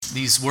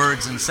These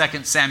words in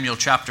 2 Samuel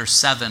chapter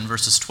 7,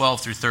 verses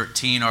 12 through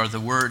 13 are the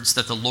words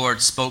that the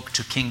Lord spoke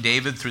to King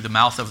David through the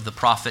mouth of the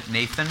prophet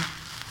Nathan,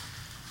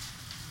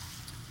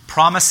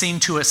 promising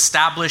to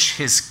establish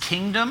his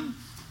kingdom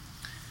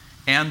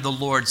and the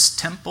Lord's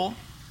temple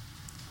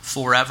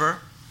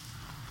forever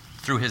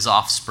through his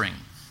offspring.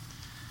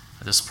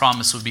 This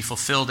promise would be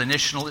fulfilled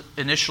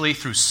initially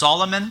through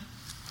Solomon,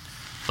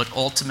 but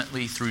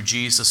ultimately through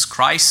Jesus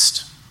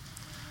Christ,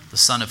 the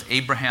son of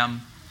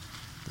Abraham,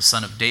 the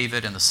son of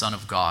David, and the son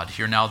of God.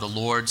 Hear now the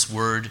Lord's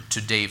word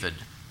to David.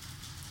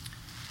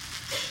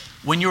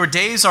 When your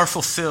days are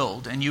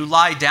fulfilled and you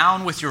lie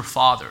down with your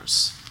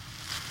fathers,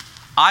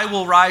 I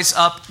will rise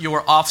up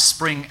your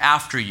offspring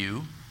after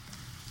you,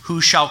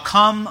 who shall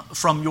come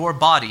from your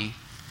body,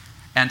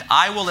 and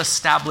I will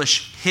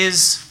establish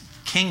his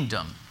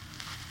kingdom.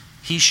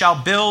 He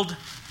shall build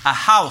a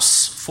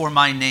house for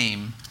my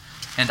name,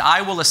 and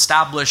I will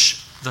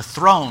establish the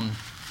throne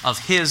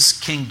of his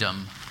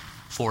kingdom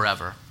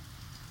forever.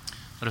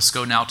 Let us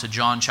go now to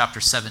John chapter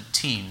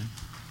 17.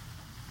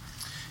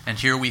 And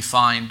here we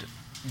find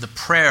the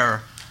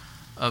prayer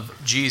of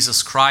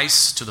Jesus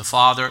Christ to the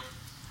Father.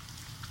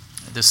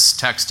 This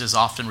text is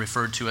often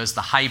referred to as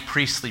the high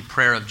priestly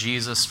prayer of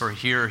Jesus, for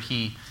here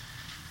he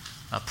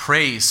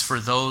prays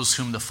for those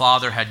whom the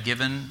Father had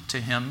given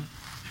to him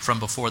from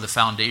before the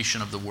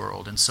foundation of the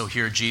world. And so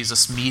here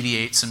Jesus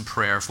mediates in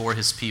prayer for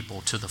his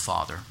people to the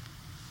Father.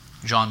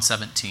 John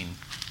 17.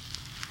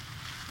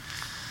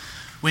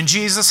 When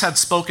Jesus had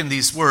spoken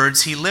these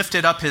words, he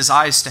lifted up his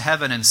eyes to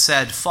heaven and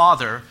said,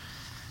 Father,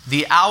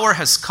 the hour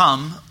has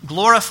come.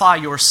 Glorify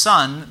your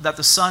Son, that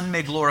the Son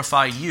may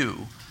glorify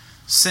you,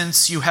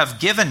 since you have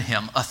given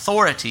him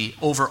authority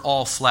over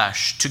all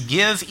flesh, to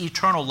give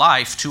eternal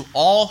life to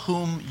all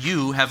whom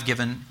you have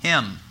given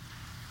him.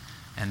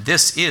 And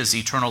this is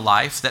eternal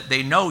life, that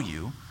they know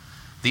you,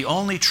 the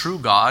only true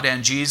God,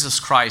 and Jesus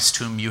Christ,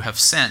 whom you have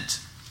sent.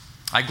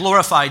 I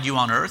glorified you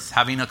on earth,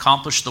 having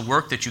accomplished the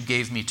work that you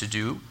gave me to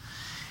do.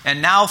 And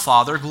now,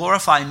 Father,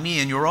 glorify me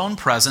in your own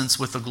presence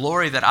with the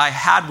glory that I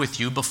had with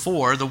you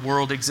before the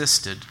world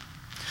existed.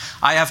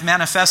 I have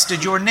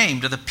manifested your name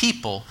to the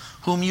people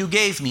whom you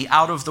gave me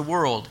out of the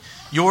world.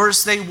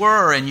 Yours they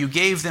were, and you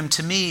gave them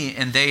to me,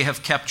 and they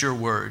have kept your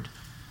word.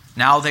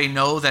 Now they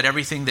know that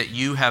everything that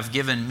you have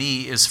given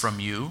me is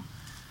from you,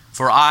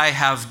 for I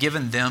have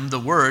given them the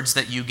words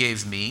that you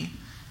gave me,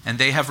 and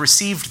they have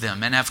received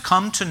them, and have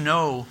come to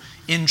know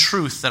in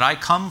truth that I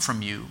come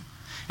from you,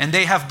 and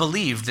they have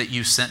believed that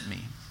you sent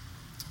me.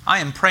 I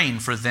am praying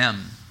for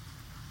them.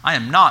 I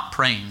am not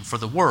praying for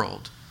the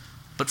world,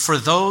 but for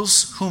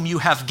those whom you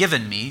have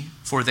given me,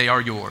 for they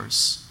are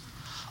yours.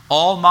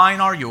 All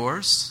mine are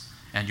yours,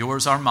 and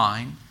yours are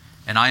mine,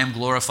 and I am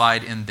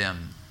glorified in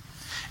them.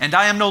 And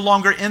I am no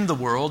longer in the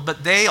world,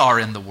 but they are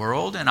in the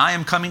world, and I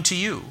am coming to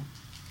you.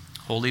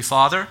 Holy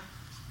Father,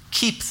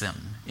 keep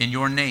them in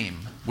your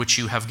name, which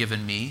you have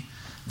given me,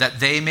 that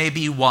they may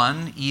be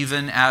one,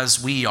 even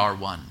as we are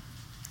one.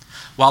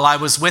 While I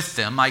was with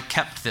them, I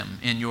kept them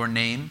in your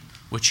name,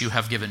 which you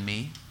have given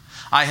me.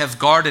 I have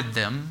guarded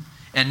them,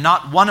 and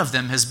not one of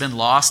them has been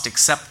lost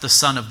except the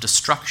son of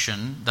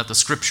destruction, that the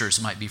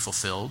scriptures might be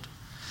fulfilled.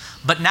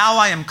 But now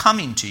I am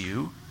coming to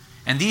you,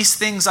 and these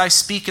things I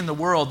speak in the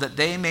world, that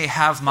they may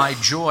have my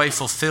joy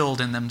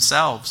fulfilled in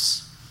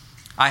themselves.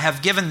 I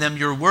have given them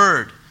your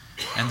word,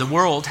 and the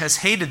world has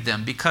hated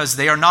them, because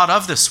they are not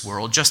of this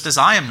world, just as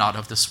I am not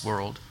of this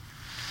world.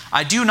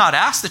 I do not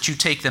ask that you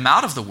take them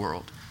out of the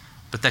world,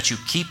 but that you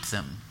keep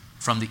them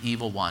from the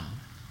evil one.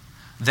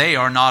 They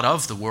are not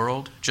of the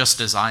world, just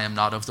as I am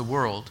not of the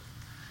world.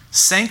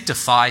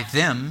 Sanctify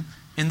them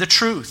in the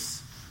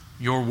truth.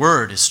 Your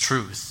word is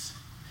truth.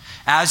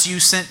 As you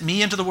sent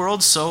me into the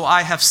world, so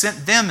I have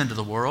sent them into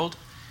the world,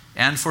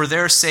 and for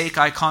their sake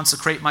I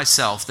consecrate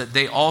myself, that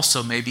they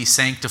also may be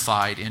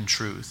sanctified in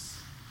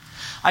truth.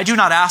 I do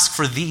not ask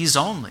for these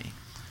only,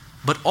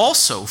 but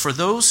also for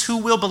those who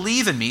will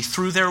believe in me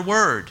through their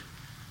word,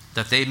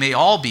 that they may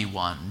all be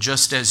one,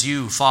 just as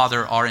you,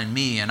 Father, are in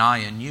me and I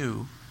in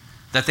you,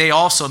 that they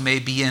also may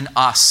be in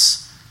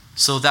us,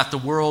 so that the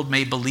world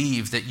may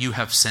believe that you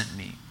have sent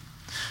me.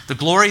 The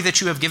glory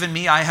that you have given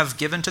me I have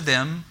given to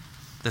them,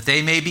 that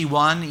they may be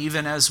one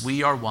even as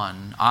we are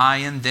one, I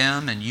and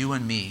them and you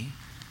and me,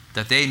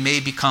 that they may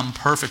become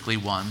perfectly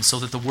one, so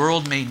that the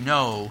world may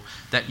know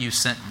that you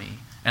sent me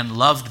and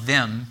loved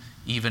them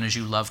even as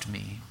you loved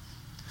me.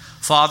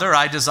 Father,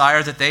 I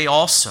desire that they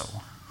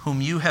also,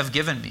 whom you have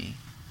given me,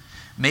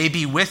 may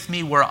be with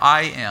me where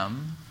I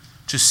am,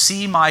 to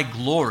see my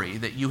glory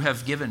that you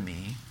have given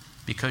me,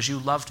 because you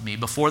loved me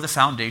before the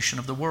foundation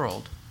of the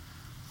world.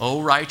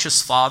 O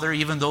righteous Father,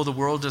 even though the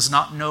world does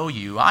not know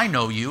you, I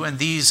know you, and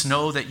these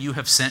know that you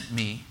have sent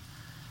me.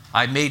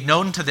 I made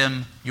known to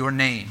them your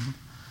name,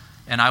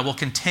 and I will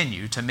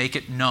continue to make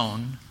it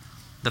known,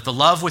 that the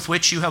love with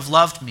which you have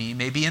loved me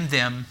may be in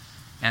them,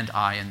 and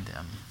I in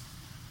them.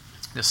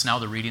 This is now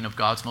the reading of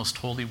God's most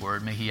holy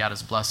word. May he add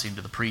his blessing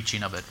to the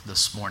preaching of it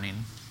this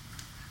morning.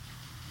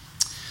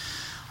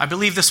 I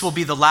believe this will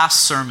be the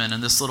last sermon in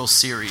this little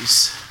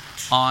series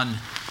on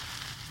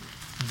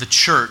the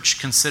church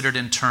considered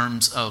in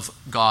terms of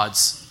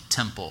God's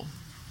temple.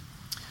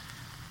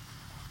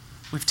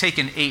 We've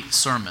taken 8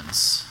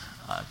 sermons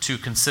to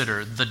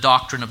consider the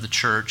doctrine of the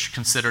church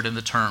considered in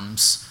the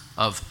terms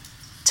of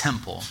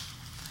temple.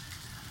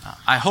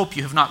 I hope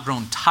you have not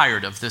grown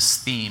tired of this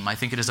theme. I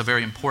think it is a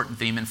very important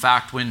theme. In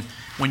fact, when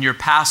your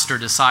pastor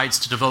decides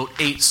to devote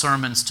 8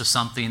 sermons to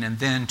something and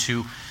then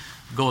to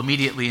go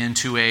immediately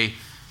into a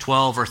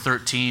 12 or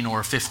 13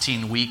 or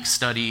 15-week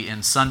study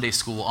in Sunday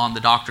school on the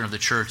doctrine of the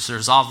church,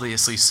 there's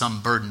obviously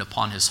some burden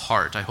upon his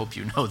heart. I hope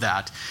you know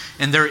that.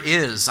 And there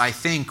is. I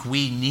think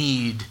we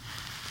need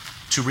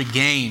to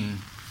regain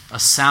a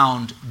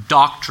sound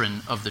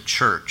doctrine of the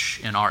church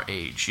in our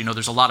age. You know,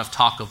 there's a lot of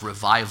talk of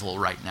revival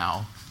right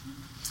now.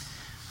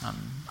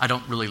 I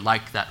don't really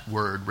like that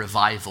word,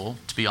 revival,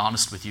 to be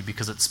honest with you,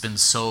 because it's been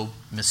so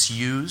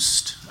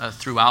misused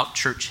throughout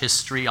church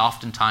history.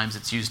 Oftentimes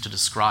it's used to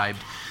describe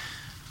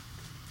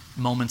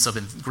moments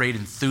of great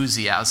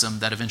enthusiasm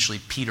that eventually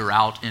peter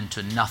out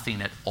into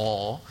nothing at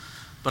all.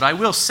 But I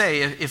will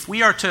say, if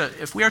we are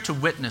to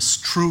witness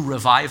true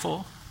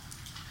revival,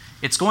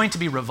 it's going to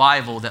be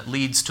revival that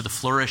leads to the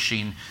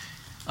flourishing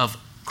of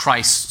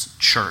Christ's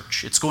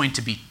church. It's going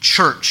to be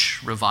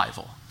church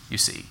revival, you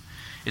see.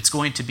 It's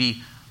going to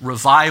be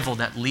revival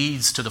that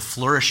leads to the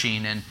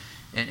flourishing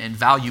and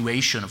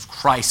valuation of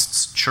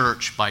Christ's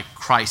church by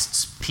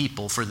Christ's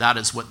people, for that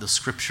is what the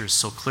Scriptures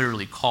so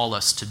clearly call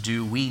us to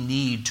do. We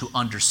need to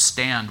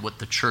understand what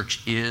the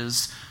church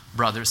is,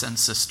 brothers and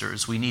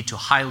sisters. We need to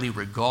highly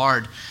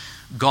regard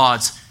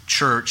God's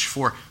church,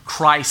 for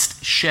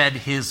Christ shed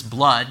his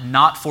blood,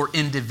 not for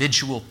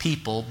individual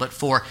people, but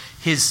for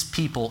his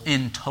people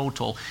in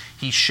total.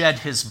 He shed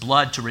his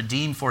blood to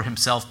redeem for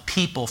himself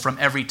people from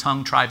every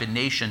tongue, tribe, and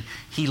nation.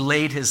 He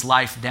laid his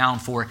life down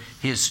for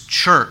his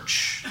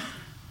church.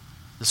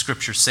 The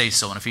Scriptures say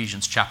so in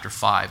Ephesians chapter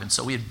 5. And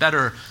so we had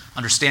better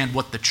understand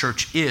what the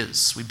church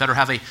is. We'd better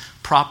have a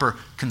proper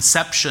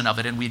conception of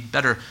it, and we'd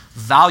better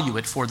value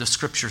it, for the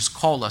Scriptures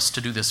call us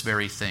to do this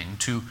very thing,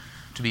 to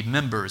be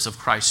members of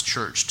Christ's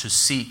church, to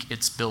seek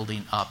its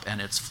building up and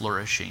its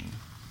flourishing.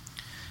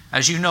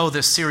 As you know,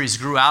 this series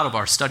grew out of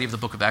our study of the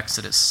book of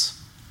Exodus.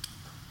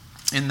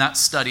 In that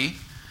study,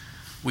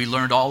 we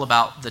learned all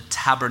about the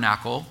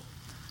tabernacle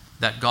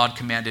that God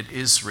commanded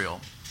Israel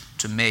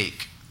to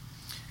make.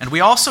 And we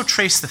also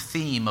trace the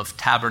theme of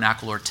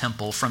tabernacle or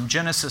temple from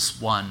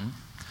Genesis 1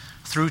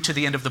 through to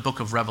the end of the book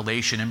of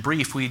Revelation. In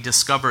brief, we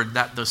discovered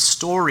that the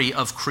story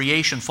of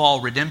creation, fall,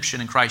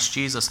 redemption in Christ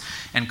Jesus,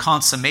 and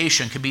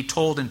consummation can be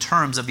told in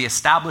terms of the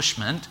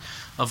establishment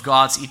of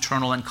God's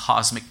eternal and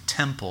cosmic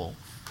temple,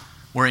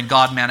 wherein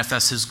God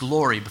manifests his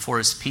glory before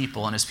his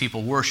people, and his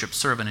people worship,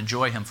 serve, and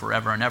enjoy him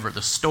forever and ever.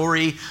 The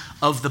story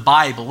of the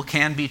Bible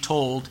can be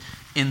told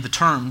in the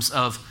terms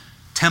of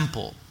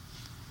temple.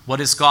 What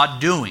is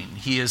God doing?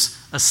 He is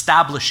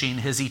establishing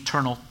his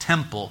eternal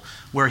temple,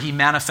 where he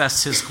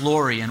manifests his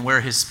glory and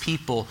where his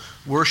people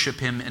worship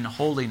him in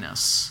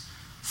holiness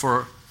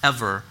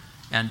forever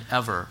and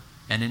ever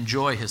and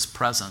enjoy his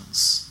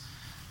presence.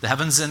 The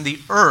heavens and the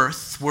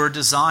earth were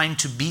designed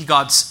to be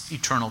God's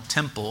eternal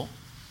temple.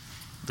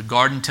 The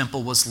garden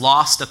temple was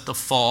lost at the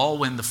fall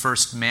when the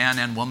first man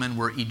and woman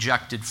were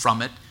ejected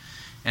from it,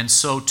 and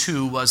so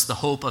too was the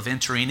hope of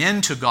entering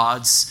into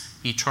God's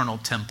eternal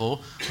temple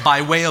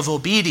by way of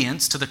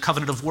obedience to the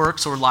covenant of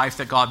works or life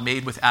that God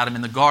made with Adam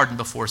in the garden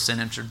before sin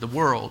entered the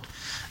world.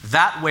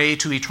 That way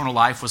to eternal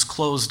life was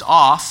closed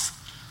off,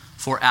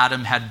 for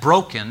Adam had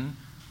broken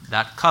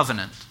that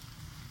covenant.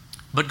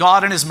 But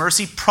God in his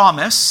mercy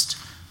promised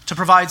to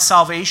provide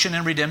salvation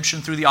and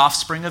redemption through the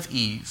offspring of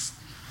Eve.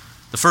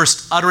 The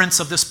first utterance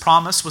of this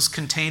promise was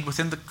contained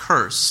within the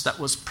curse that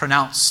was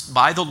pronounced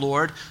by the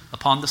Lord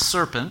upon the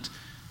serpent,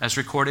 as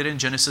recorded in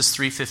Genesis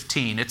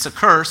 3:15. It's a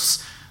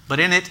curse, but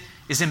in it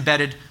is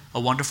embedded a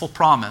wonderful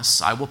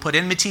promise. I will put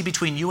enmity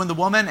between you and the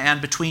woman,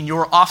 and between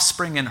your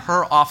offspring and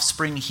her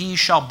offspring. He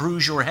shall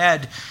bruise your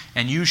head,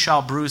 and you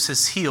shall bruise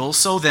his heel.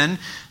 So then,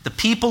 the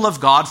people of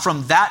God,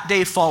 from that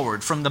day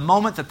forward, from the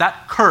moment that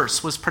that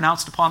curse was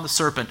pronounced upon the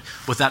serpent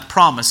with that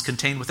promise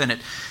contained within it,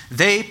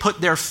 they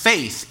put their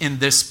faith in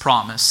this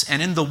promise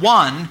and in the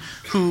one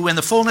who, in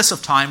the fullness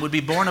of time, would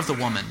be born of the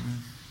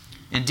woman.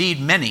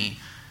 Indeed, many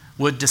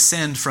would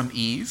descend from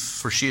Eve,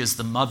 for she is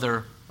the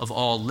mother of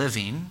all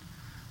living.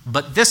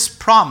 But this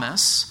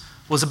promise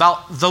was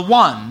about the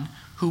one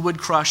who would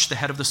crush the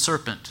head of the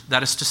serpent,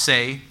 that is to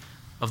say,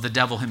 of the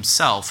devil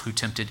himself, who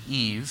tempted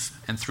Eve,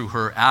 and through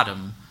her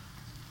Adam,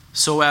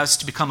 so as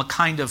to become a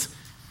kind of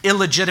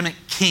illegitimate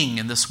king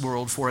in this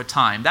world for a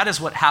time. That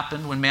is what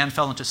happened when man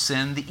fell into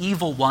sin. The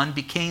evil one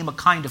became a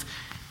kind of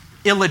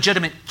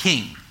illegitimate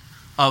king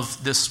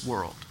of this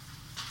world.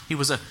 He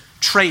was a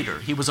traitor,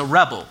 he was a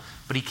rebel,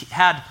 but he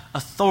had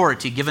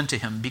authority given to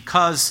him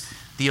because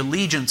the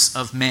allegiance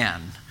of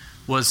man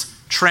was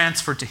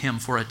transferred to him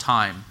for a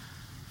time.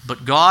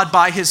 But God,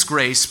 by his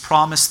grace,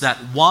 promised that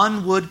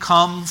one would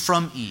come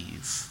from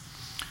Eve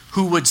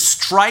who would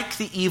strike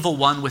the evil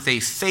one with a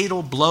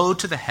fatal blow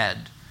to the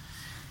head.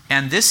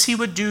 And this he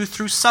would do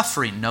through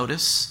suffering,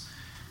 notice,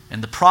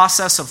 In the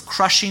process of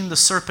crushing the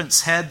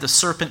serpent's head, the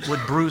serpent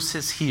would bruise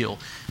his heel.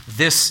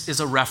 This is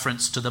a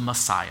reference to the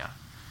Messiah.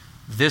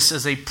 This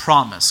is a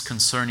promise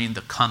concerning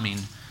the coming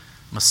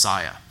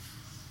Messiah.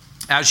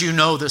 As you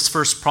know, this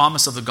first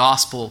promise of the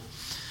gospel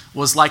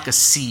was like a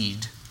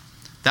seed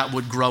that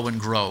would grow and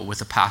grow with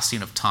the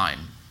passing of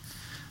time.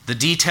 The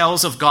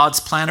details of God's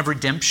plan of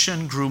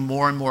redemption grew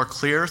more and more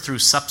clear through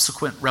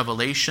subsequent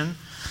revelation.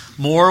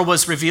 More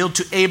was revealed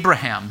to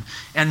Abraham,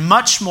 and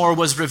much more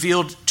was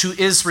revealed to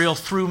Israel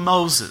through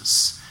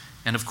Moses.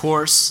 And of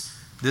course,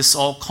 this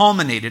all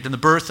culminated in the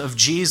birth of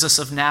Jesus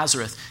of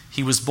Nazareth.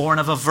 He was born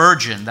of a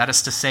virgin, that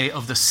is to say,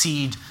 of the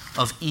seed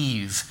of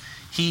Eve.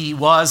 He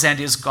was and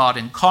is God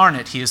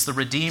incarnate. He is the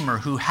Redeemer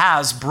who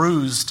has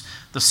bruised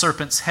the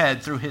serpent's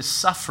head through his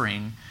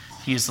suffering.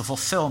 He is the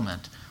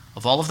fulfillment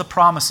of all of the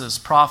promises,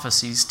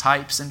 prophecies,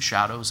 types, and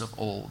shadows of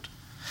old.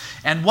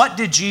 And what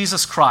did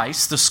Jesus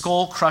Christ, the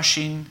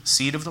skull-crushing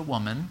seed of the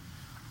woman,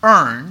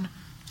 earn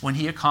when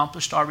he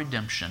accomplished our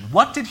redemption?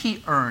 What did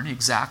he earn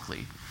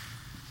exactly?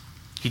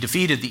 He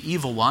defeated the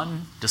evil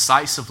one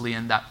decisively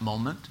in that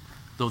moment.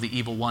 Though the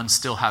evil one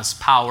still has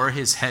power,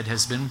 his head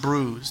has been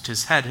bruised,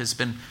 his head has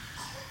been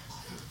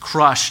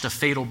crushed, a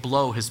fatal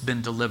blow has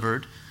been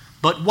delivered.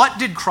 But what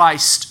did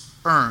Christ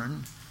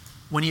earn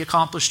when he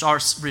accomplished our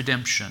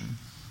redemption?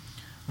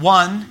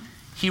 One,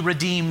 he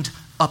redeemed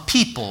a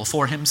people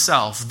for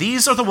himself.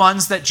 These are the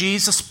ones that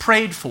Jesus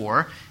prayed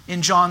for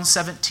in John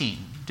 17.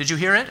 Did you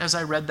hear it as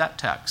I read that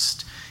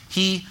text?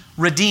 He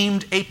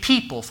redeemed a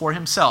people for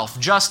himself,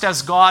 just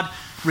as God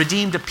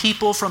redeemed a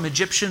people from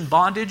Egyptian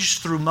bondage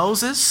through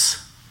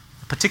Moses.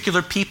 A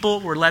particular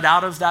people were led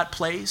out of that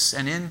place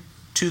and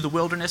into the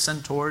wilderness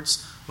and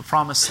towards the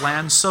promised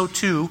land. So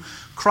too,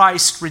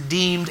 Christ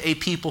redeemed a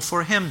people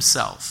for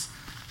himself.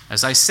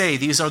 As I say,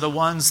 these are the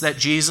ones that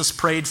Jesus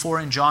prayed for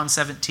in John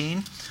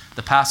 17,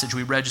 the passage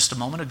we read just a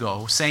moment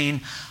ago, saying,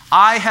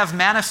 I have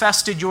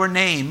manifested your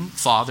name,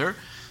 Father,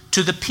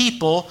 to the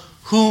people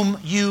whom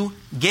you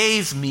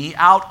gave me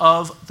out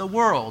of the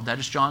world. That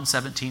is John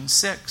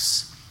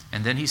 17:6.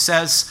 And then he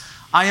says,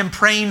 I am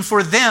praying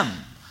for them.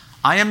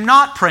 I am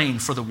not praying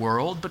for the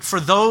world, but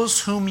for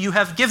those whom you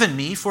have given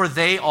me, for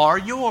they are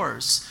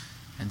yours.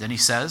 And then he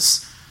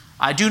says,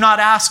 I do not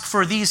ask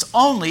for these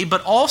only,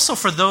 but also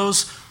for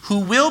those who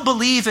will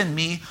believe in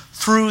me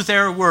through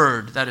their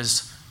word. That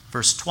is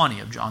verse 20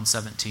 of John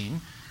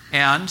 17.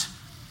 And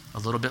a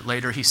little bit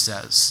later he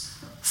says,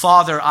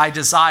 Father, I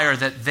desire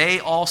that they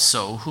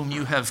also, whom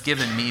you have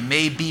given me,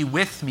 may be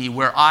with me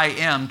where I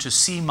am, to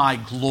see my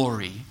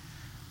glory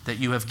that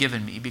you have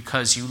given me,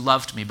 because you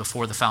loved me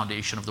before the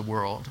foundation of the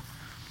world.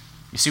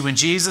 You see, when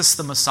Jesus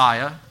the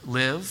Messiah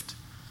lived,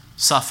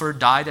 suffered,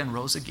 died, and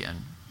rose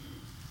again,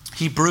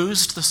 he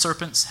bruised the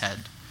serpent's head.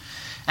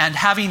 And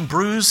having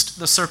bruised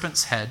the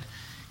serpent's head,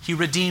 he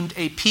redeemed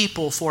a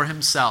people for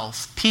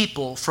himself,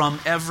 people from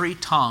every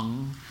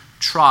tongue,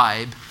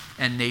 tribe,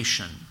 and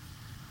nation.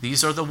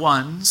 These are the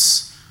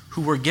ones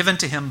who were given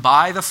to him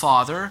by the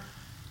Father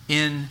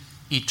in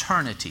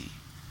eternity.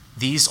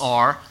 These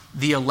are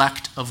the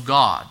elect of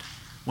God.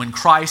 When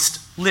Christ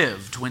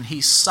lived, when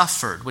he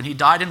suffered, when he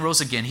died and rose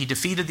again, he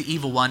defeated the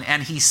evil one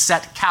and he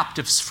set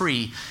captives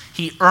free.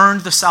 He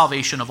earned the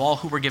salvation of all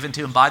who were given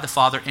to him by the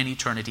Father in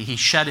eternity. He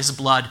shed his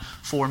blood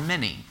for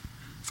many,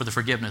 for the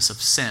forgiveness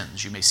of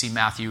sins. You may see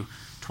Matthew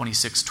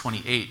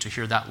 26:28 to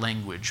hear that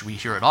language. We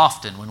hear it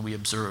often when we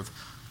observe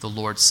the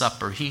Lord's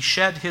Supper. He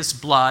shed his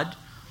blood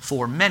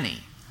for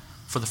many,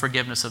 for the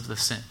forgiveness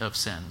of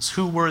sins.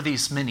 Who were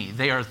these many?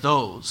 They are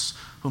those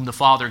whom the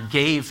Father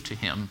gave to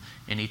him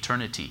in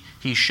eternity.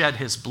 He shed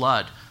his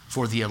blood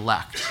for the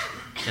elect,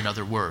 in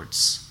other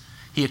words.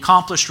 He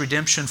accomplished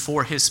redemption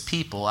for his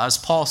people. As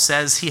Paul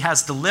says, he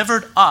has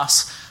delivered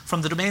us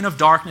from the domain of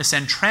darkness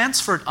and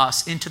transferred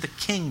us into the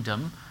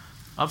kingdom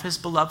of his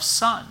beloved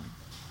Son.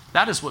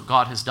 That is what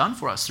God has done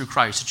for us through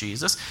Christ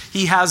Jesus.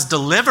 He has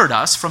delivered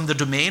us from the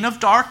domain of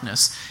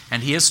darkness,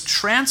 and he has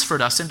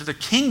transferred us into the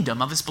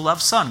kingdom of his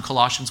beloved Son,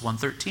 Colossians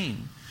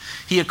 1:13.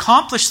 He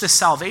accomplished this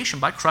salvation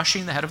by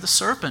crushing the head of the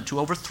serpent to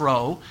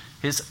overthrow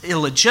his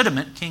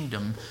illegitimate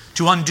kingdom,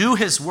 to undo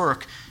his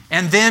work,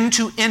 and then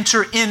to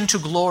enter into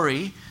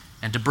glory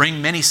and to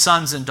bring many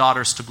sons and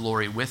daughters to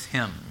glory with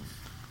him.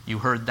 You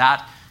heard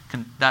that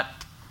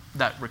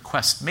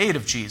request made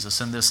of Jesus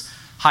in this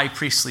high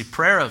priestly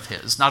prayer of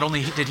his. Not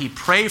only did he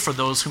pray for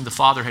those whom the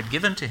Father had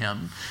given to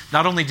him,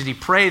 not only did he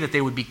pray that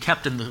they would be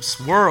kept in this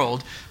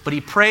world, but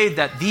he prayed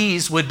that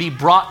these would be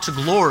brought to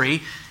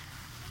glory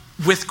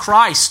with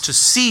Christ, to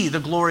see the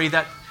glory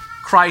that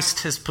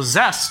Christ has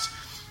possessed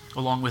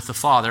along with the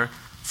Father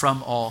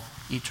from all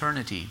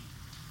eternity.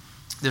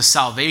 This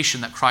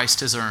salvation that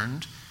Christ has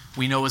earned,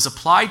 we know, is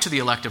applied to the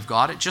elect of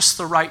God at just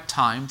the right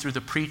time through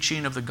the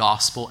preaching of the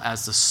gospel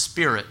as the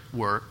Spirit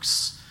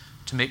works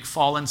to make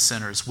fallen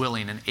sinners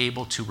willing and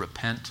able to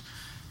repent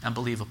and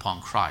believe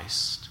upon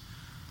Christ.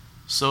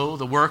 So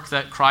the work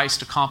that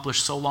Christ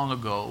accomplished so long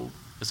ago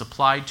is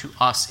applied to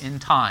us in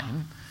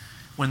time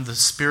when the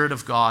Spirit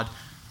of God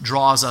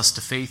draws us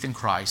to faith in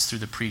Christ through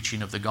the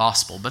preaching of the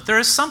gospel. But there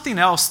is something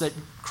else that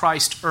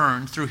Christ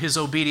earned through his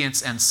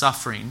obedience and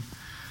suffering.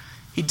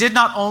 He did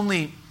not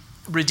only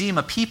redeem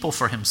a people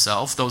for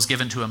himself, those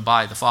given to him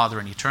by the Father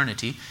in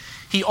eternity,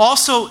 he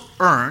also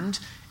earned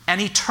an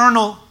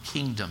eternal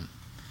kingdom.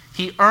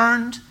 He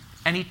earned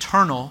an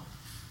eternal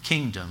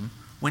kingdom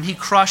when he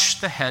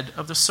crushed the head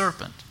of the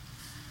serpent.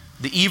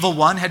 The evil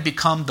one had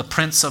become the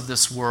prince of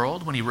this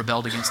world when he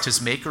rebelled against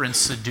his maker and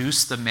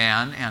seduced the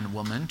man and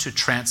woman to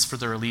transfer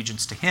their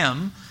allegiance to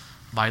him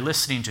by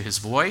listening to his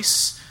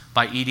voice,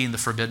 by eating the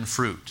forbidden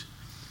fruit.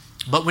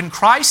 But when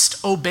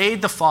Christ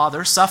obeyed the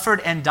Father, suffered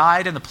and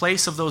died in the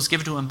place of those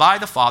given to him by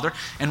the Father,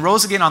 and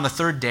rose again on the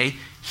third day,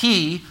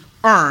 he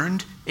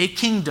earned a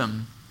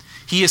kingdom.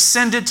 He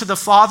ascended to the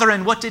Father,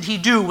 and what did he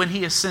do when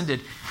he ascended?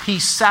 He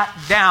sat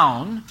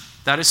down,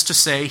 that is to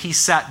say, he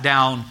sat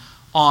down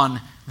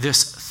on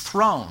this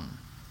throne,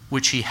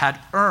 which he had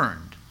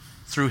earned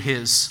through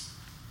his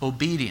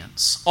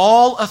obedience.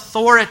 All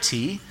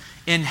authority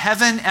in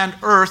heaven and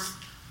earth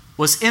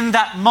was in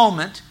that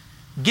moment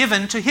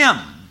given to him.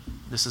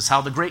 This is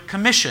how the Great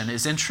Commission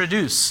is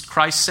introduced.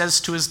 Christ says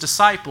to his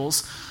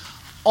disciples,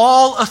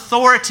 "All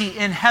authority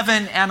in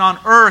heaven and on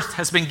earth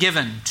has been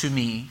given to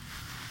me.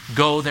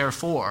 Go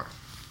therefore."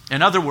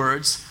 In other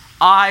words,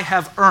 I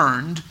have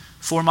earned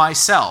for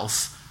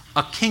myself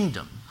a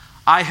kingdom.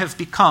 I have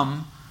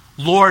become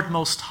Lord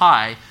Most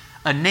High.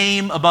 A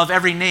name above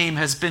every name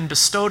has been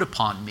bestowed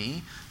upon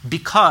me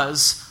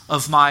because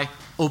of my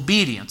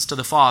obedience to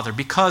the Father,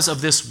 because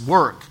of this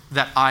work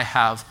that I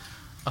have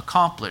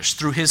accomplished.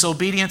 Through his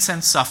obedience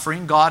and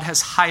suffering, God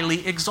has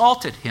highly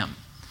exalted him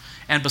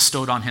and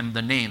bestowed on him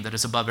the name that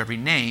is above every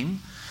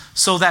name,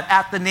 so that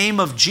at the name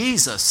of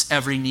Jesus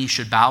every knee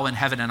should bow in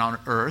heaven and on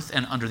earth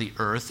and under the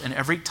earth, and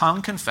every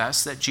tongue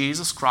confess that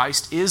Jesus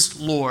Christ is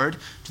Lord,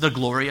 to the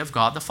glory of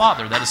God the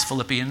Father. That is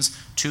Philippians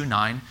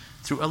 2:9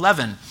 through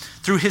 11.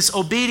 Through his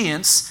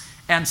obedience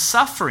and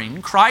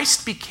suffering,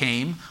 Christ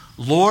became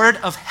Lord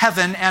of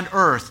heaven and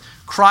earth.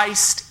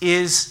 Christ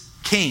is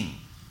King.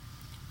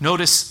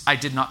 Notice I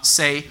did not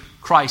say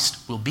Christ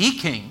will be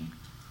king,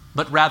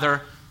 but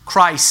rather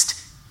Christ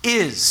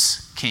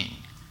is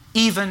king.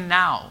 Even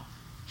now,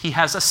 he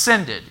has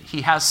ascended.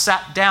 He has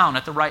sat down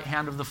at the right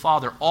hand of the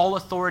Father. All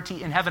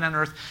authority in heaven and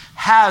earth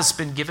has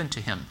been given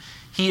to him.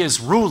 He is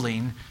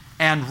ruling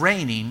and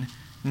reigning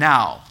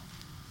now.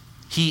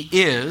 He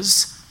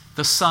is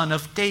the Son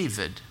of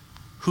David,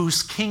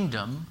 whose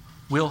kingdom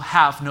will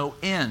have no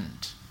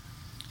end.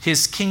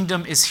 His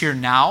kingdom is here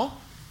now.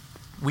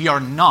 We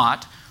are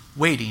not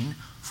waiting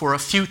for a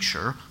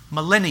future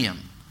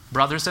millennium,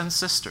 brothers and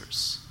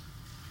sisters.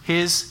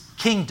 His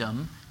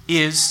kingdom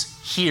is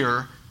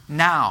here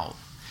now.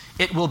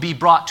 It will be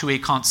brought to a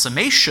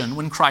consummation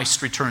when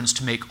Christ returns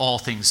to make all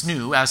things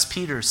new. As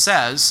Peter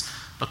says,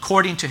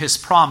 according to his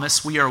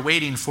promise, we are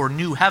waiting for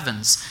new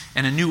heavens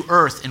and a new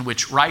earth in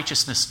which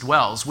righteousness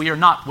dwells. We are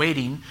not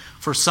waiting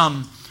for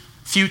some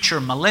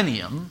future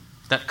millennium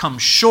that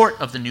comes short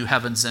of the new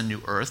heavens and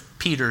new earth.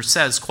 Peter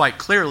says quite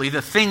clearly,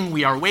 the thing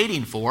we are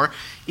waiting for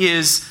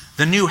is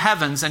the new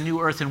heavens and new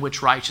earth in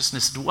which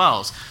righteousness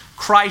dwells.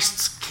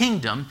 Christ's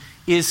kingdom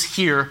is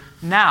here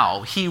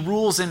now. He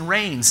rules and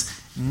reigns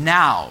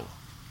now.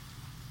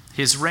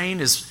 His reign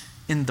is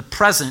in the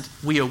present.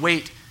 We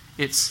await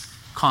its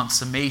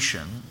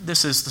consummation.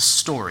 This is the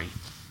story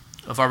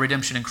of our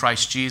redemption in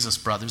Christ Jesus,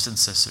 brothers and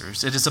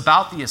sisters. It is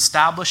about the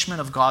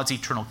establishment of God's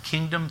eternal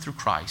kingdom through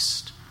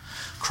Christ.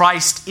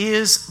 Christ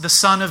is the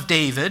Son of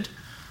David,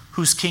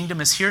 whose kingdom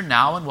is here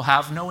now and will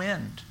have no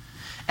end.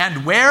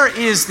 And where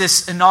is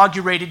this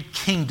inaugurated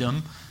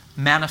kingdom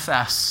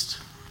manifest?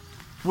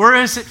 Where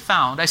is it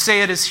found? I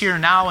say it is here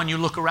now, and you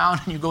look around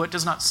and you go, it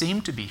does not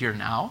seem to be here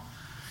now.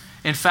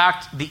 In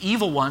fact, the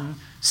evil one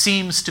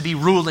seems to be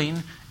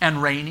ruling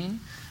and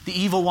reigning. The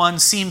evil one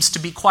seems to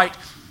be quite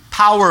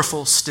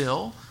powerful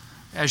still.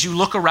 As you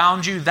look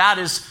around you, that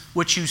is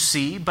what you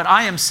see. But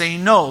I am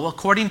saying no.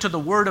 According to the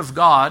Word of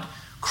God,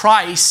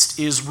 Christ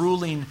is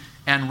ruling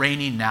and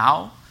reigning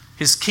now.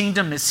 His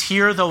kingdom is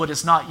here, though it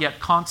is not yet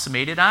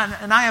consummated.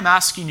 And I am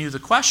asking you the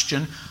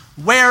question,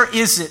 where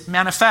is it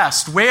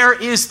manifest? Where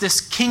is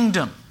this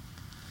kingdom?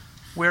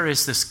 Where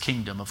is this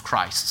kingdom of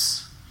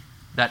Christ's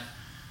that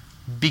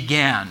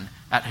began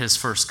at his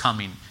first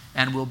coming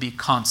and will be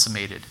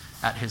consummated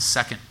at his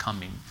second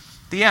coming?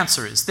 The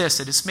answer is this: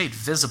 it is made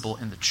visible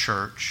in the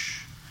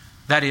church.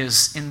 That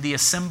is, in the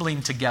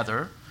assembling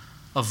together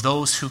of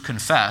those who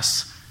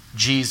confess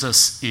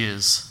Jesus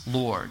is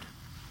Lord.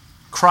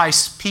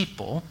 Christ's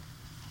people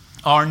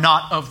are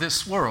not of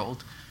this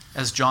world,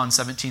 as John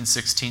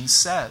 17:16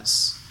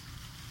 says.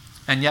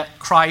 And yet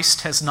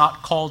Christ has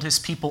not called his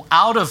people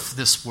out of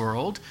this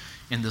world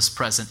in this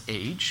present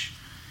age.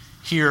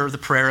 Hear the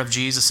prayer of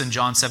Jesus in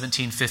John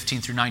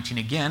 17:15 through 19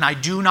 again. I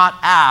do not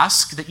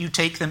ask that you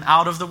take them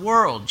out of the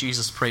world,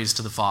 Jesus prays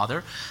to the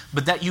Father,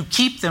 but that you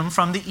keep them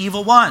from the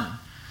evil one.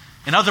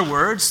 In other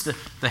words,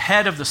 the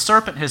head of the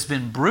serpent has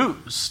been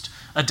bruised.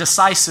 A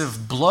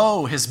decisive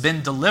blow has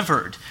been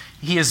delivered.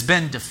 He has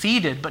been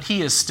defeated, but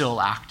he is still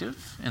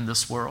active in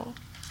this world.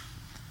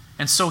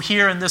 And so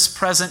here in this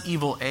present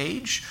evil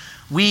age,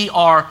 we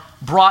are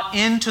brought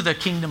into the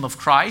kingdom of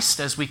Christ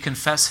as we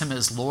confess him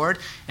as Lord.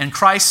 And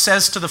Christ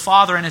says to the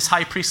Father in his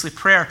high priestly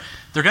prayer,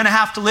 they're going to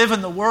have to live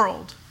in the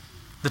world.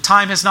 The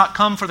time has not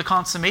come for the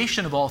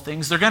consummation of all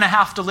things. They're going to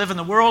have to live in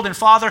the world. And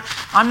Father,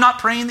 I'm not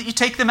praying that you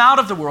take them out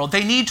of the world.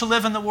 They need to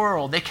live in the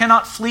world. They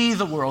cannot flee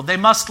the world. They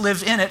must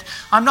live in it.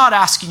 I'm not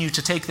asking you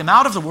to take them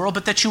out of the world,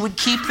 but that you would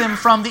keep them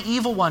from the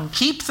evil one.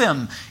 Keep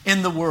them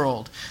in the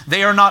world.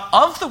 They are not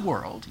of the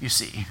world, you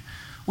see.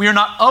 We are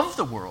not of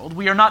the world.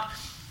 We are not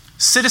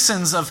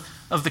citizens of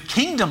the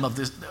kingdom of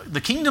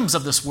the kingdoms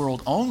of this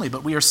world only,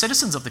 but we are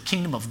citizens of the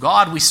kingdom of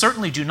God. We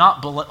certainly do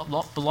not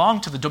belong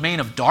to the domain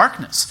of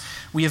darkness.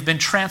 We have been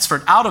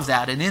transferred out of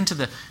that and into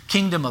the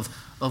kingdom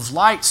of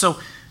light. So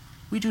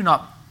we do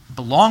not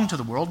belong to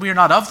the world. We are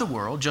not of the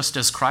world, just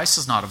as Christ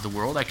is not of the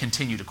world. I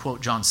continue to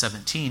quote John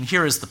 17.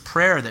 Here is the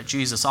prayer that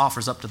Jesus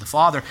offers up to the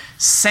Father.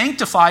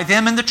 Sanctify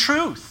them in the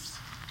truth.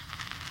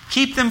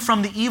 Keep them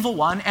from the evil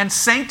one and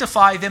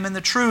sanctify them in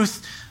the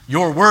truth.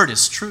 Your word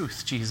is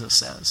truth, Jesus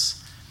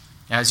says.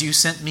 As you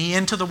sent me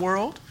into the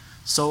world,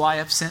 so I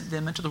have sent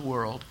them into the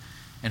world.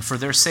 And for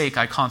their sake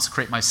I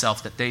consecrate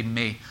myself, that they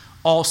may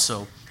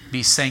also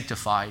be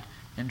sanctified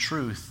in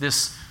truth.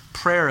 This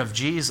prayer of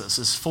Jesus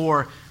is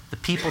for the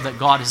people that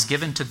God has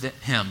given to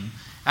him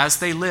as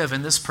they live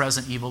in this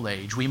present evil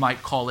age. We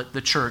might call it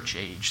the church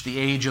age, the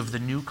age of the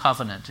new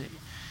covenant.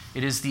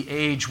 It is the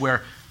age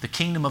where the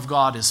kingdom of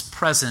God is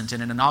present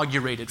in an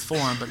inaugurated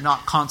form, but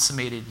not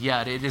consummated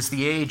yet. It is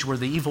the age where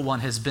the evil one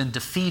has been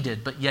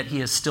defeated, but yet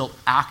he is still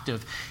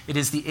active. It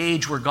is the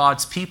age where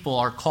God's people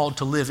are called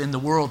to live in the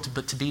world,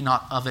 but to be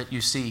not of it,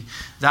 you see.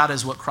 That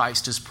is what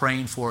Christ is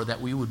praying for,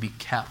 that we would be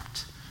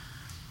kept.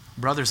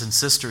 Brothers and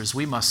sisters,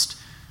 we must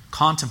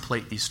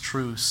contemplate these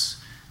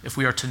truths if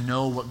we are to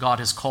know what God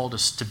has called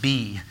us to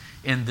be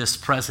in this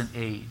present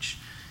age.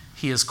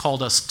 He has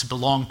called us to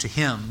belong to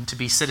him, to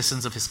be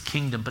citizens of his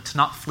kingdom, but to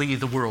not flee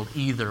the world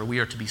either. We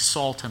are to be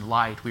salt and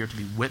light. We are to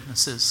be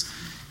witnesses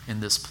in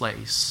this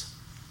place.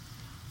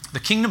 The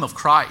kingdom of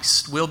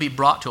Christ will be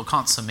brought to a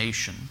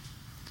consummation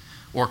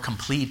or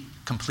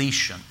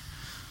completion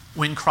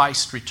when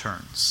Christ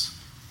returns.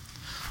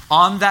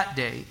 On that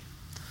day,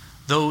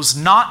 those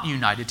not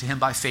united to him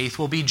by faith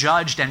will be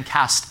judged and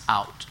cast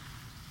out.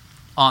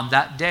 On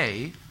that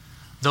day,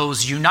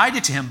 those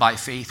united to him by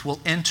faith will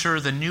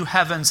enter the new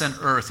heavens and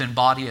earth in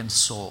body and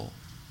soul.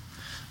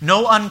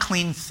 No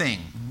unclean thing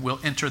will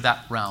enter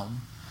that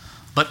realm,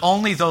 but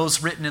only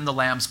those written in the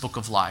Lamb's book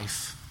of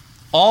life.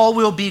 All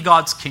will be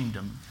God's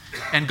kingdom,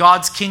 and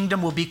God's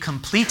kingdom will be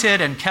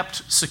completed and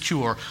kept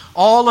secure.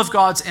 All of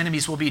God's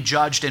enemies will be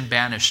judged and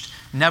banished,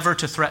 never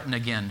to threaten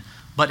again.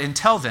 But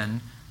until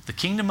then, the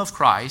kingdom of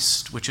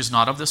Christ, which is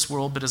not of this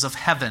world but is of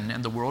heaven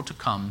and the world to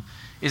come,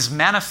 is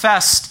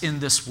manifest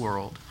in this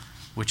world,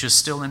 which is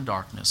still in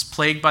darkness,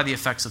 plagued by the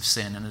effects of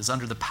sin, and is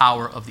under the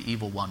power of the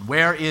evil one.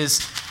 Where is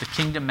the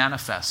kingdom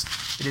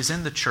manifest? It is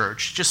in the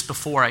church. Just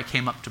before I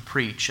came up to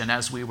preach, and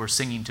as we were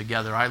singing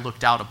together, I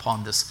looked out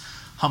upon this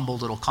humble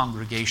little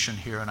congregation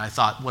here, and I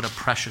thought, what a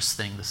precious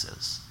thing this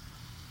is.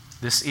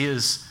 This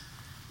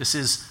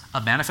is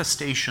a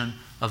manifestation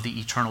of the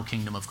eternal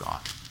kingdom of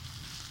God.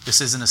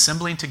 This is an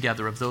assembling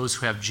together of those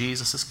who have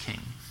Jesus as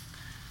king.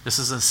 This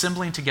is an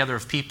assembling together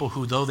of people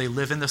who, though they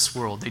live in this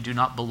world, they do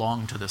not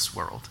belong to this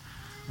world.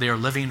 They are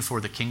living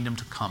for the kingdom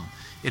to come.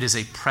 It is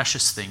a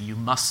precious thing. You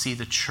must see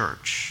the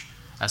church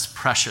as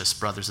precious,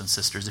 brothers and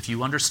sisters. If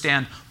you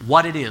understand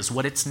what it is,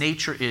 what its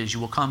nature is, you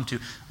will come to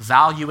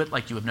value it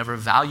like you have never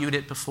valued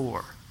it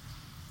before.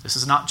 This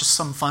is not just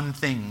some fun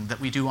thing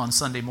that we do on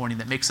Sunday morning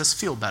that makes us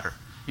feel better,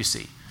 you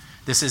see.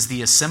 This is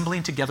the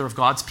assembling together of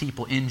God's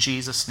people in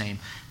Jesus' name.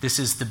 This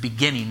is the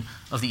beginning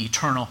of the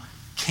eternal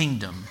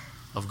kingdom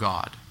of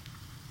God.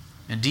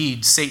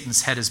 Indeed,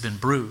 Satan's head has been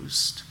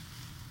bruised.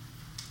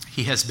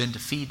 He has been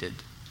defeated.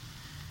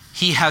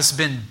 He has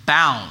been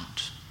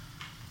bound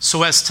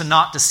so as to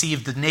not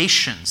deceive the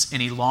nations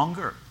any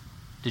longer.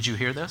 Did you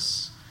hear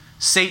this?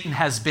 Satan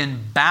has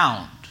been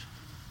bound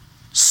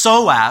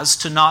so as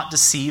to not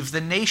deceive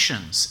the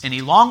nations any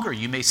longer.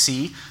 You may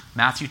see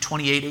Matthew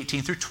 28,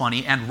 18 through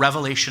 20, and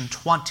Revelation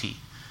 20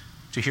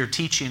 to hear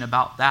teaching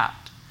about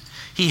that.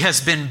 He has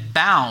been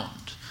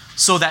bound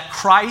so that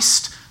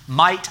Christ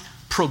might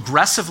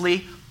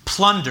progressively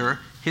plunder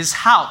his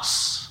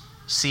house.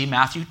 See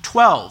Matthew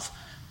 12,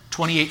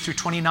 28 through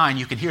 29.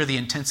 You can hear the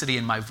intensity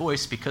in my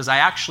voice because I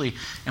actually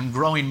am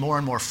growing more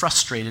and more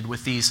frustrated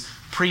with these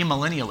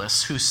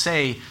premillennialists who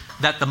say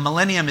that the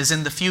millennium is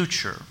in the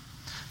future,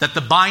 that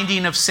the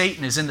binding of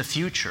Satan is in the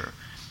future.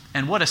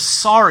 And what a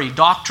sorry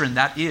doctrine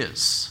that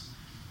is.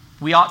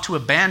 We ought to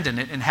abandon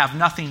it and have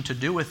nothing to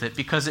do with it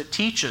because it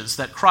teaches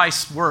that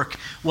Christ's work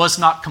was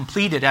not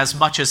completed as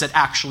much as it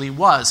actually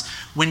was.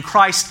 When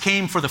Christ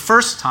came for the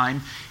first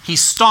time, he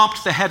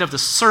stomped the head of the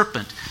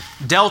serpent,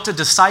 dealt a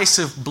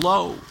decisive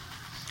blow.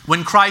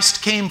 When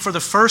Christ came for the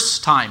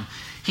first time,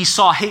 he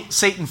saw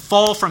Satan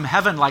fall from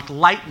heaven like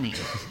lightning.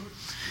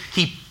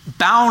 He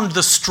bound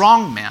the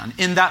strong man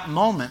in that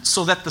moment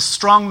so that the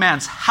strong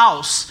man's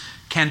house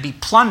can be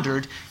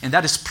plundered, and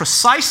that is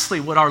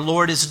precisely what our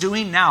Lord is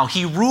doing now.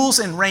 He rules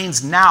and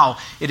reigns now.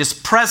 It is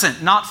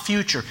present, not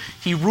future.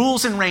 He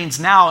rules and reigns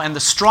now, and the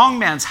strong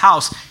man's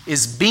house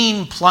is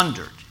being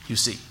plundered, you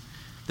see.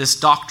 This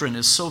doctrine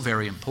is so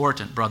very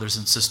important, brothers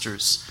and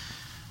sisters.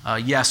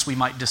 Yes, we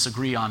might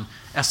disagree on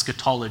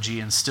eschatology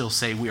and still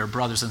say we are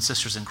brothers and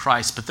sisters in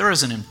Christ, but there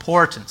is an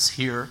importance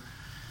here.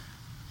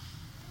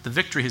 The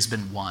victory has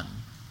been won.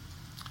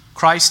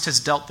 Christ has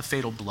dealt the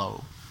fatal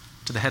blow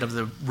to the head of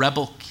the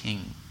rebel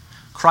king.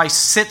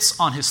 Christ sits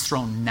on his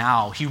throne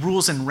now. He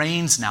rules and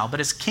reigns now,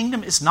 but his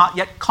kingdom is not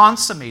yet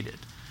consummated.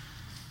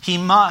 He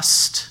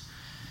must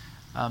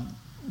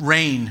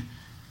reign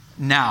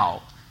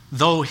now,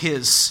 though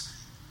his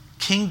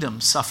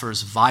kingdom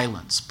suffers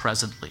violence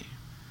presently,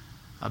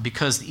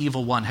 because the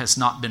evil one has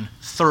not been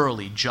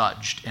thoroughly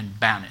judged and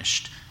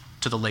banished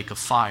to the lake of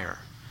fire.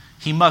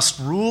 He must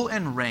rule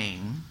and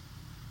reign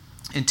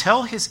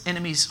until his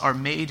enemies are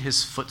made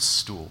his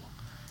footstool.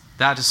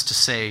 That is to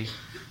say,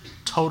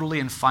 totally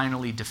and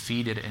finally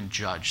defeated and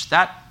judged.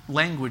 That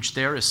language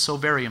there is so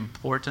very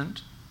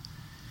important.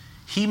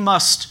 He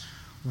must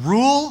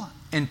rule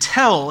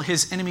until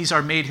his enemies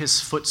are made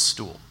his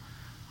footstool.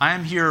 I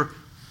am here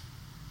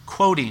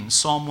quoting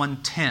Psalm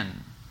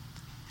 110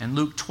 and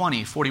Luke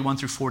 20, 41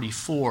 through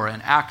 44,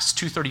 and Acts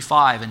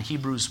 2:35 and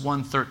Hebrews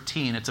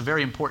 1:13. It's a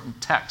very important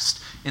text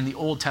in the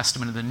Old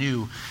Testament and the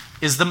New.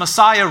 Is the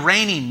Messiah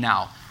reigning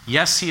now?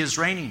 Yes, he is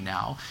reigning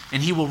now,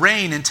 and he will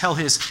reign until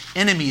his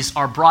enemies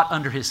are brought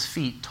under his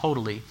feet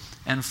totally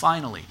and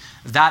finally.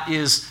 That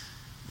is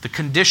the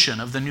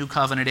condition of the new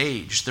covenant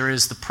age. There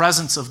is the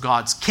presence of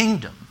God's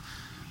kingdom,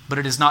 but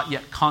it is not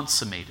yet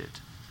consummated.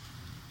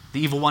 The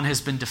evil one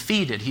has been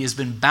defeated. He has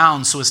been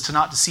bound so as to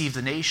not deceive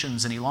the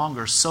nations any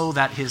longer, so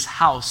that his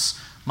house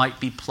might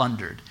be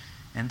plundered.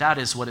 And that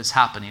is what is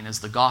happening as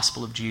the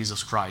gospel of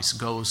Jesus Christ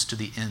goes to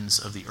the ends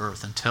of the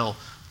earth until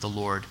the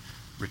Lord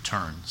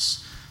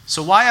returns.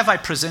 So why have I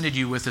presented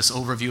you with this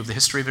overview of the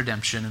history of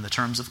redemption in the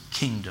terms of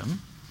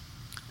kingdom?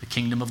 The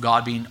kingdom of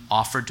God being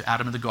offered to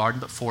Adam in the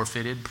garden but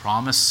forfeited,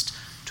 promised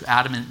to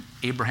Adam and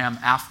Abraham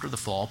after the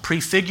fall,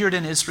 prefigured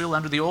in Israel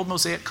under the old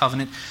Mosaic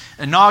covenant,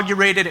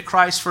 inaugurated at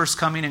Christ's first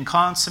coming, and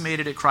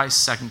consummated at Christ's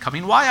second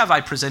coming. Why have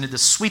I presented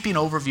this sweeping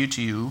overview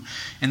to you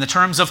in the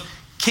terms of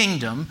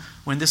kingdom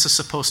when this is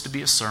supposed to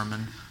be a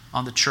sermon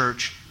on the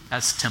church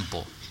as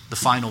temple, the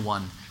final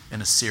one in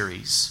a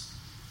series?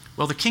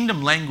 Well, the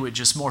kingdom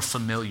language is more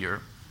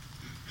familiar,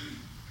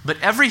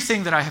 but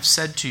everything that I have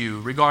said to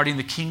you regarding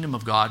the kingdom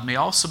of God may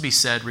also be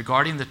said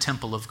regarding the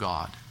temple of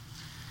God.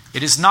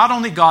 It is not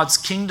only God's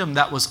kingdom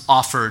that was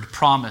offered,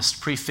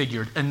 promised,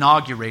 prefigured,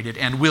 inaugurated,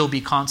 and will be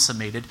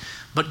consummated,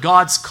 but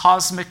God's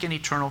cosmic and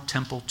eternal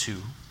temple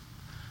too.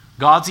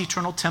 God's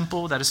eternal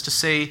temple, that is to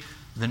say,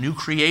 the new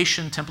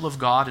creation temple of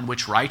God in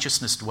which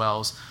righteousness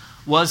dwells,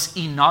 was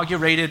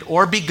inaugurated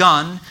or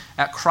begun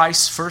at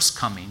Christ's first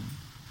coming.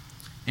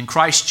 In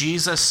Christ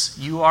Jesus,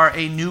 you are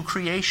a new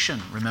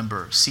creation.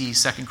 Remember, see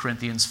 2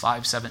 Corinthians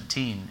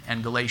 5:17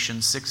 and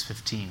Galatians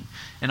 6:15.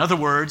 In other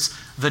words,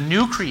 the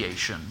new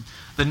creation,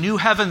 the new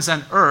heavens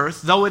and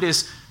earth, though it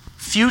is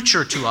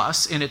future to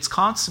us in its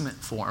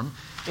consummate form,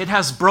 it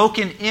has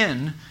broken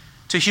in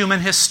to human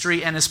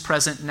history and is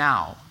present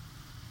now.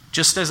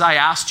 Just as I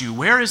asked you,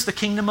 where is the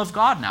kingdom of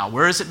God now?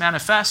 Where is it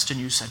manifest? And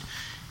you said,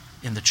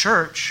 in the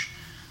church.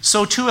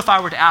 So too, if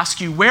I were to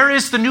ask you, where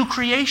is the new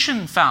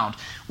creation found?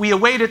 We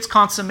await its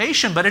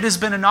consummation, but it has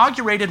been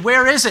inaugurated.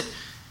 Where is it?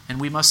 And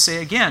we must say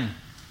again,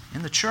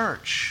 in the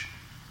church.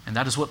 And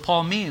that is what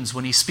Paul means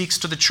when he speaks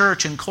to the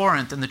church in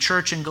Corinth and the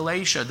church in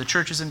Galatia, the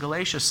churches in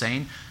Galatia,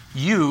 saying,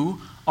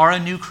 you are a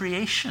new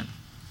creation.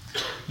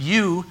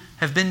 You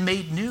have been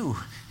made new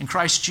in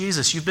Christ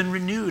Jesus. You've been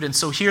renewed. And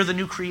so here the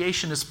new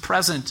creation is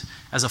present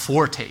as a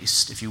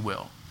foretaste, if you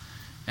will.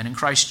 And in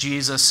Christ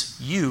Jesus,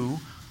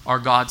 you are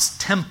God's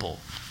temple,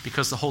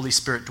 because the Holy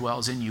Spirit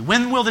dwells in you.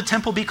 When will the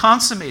temple be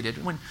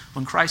consummated? When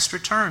Christ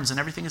returns and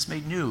everything is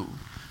made new.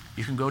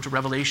 You can go to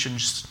Revelation,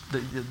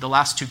 the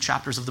last 2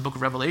 chapters of the book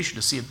of Revelation,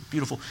 to see a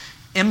beautiful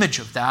image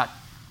of that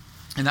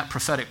in that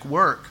prophetic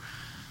work.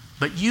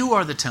 But you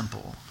are the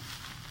temple,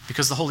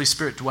 because the Holy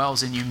Spirit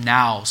dwells in you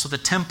now. So the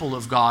temple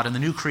of God and the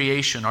new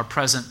creation are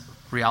present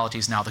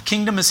realities now. The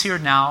kingdom is here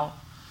now.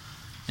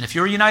 And if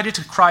you're united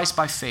to Christ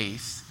by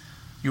faith,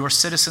 you are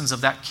citizens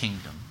of that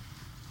kingdom.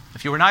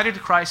 If you're united to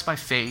Christ by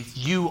faith,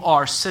 you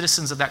are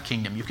citizens of that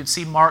kingdom. You can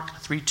see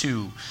Mark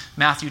 3:2,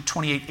 Matthew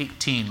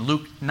 28:18,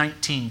 Luke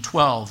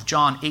 19:12,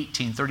 John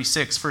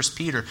 18:36, 1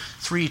 Peter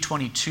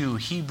 3:22,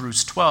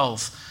 Hebrews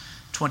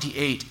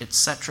 12:28,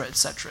 etc.,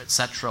 etc.,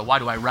 etc. Why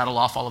do I rattle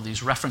off all of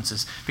these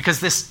references?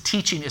 Because this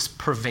teaching is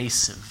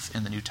pervasive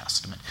in the New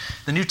Testament.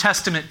 The New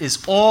Testament is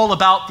all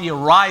about the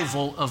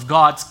arrival of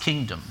God's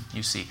kingdom,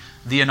 you see,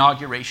 the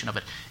inauguration of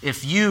it.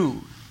 If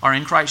you are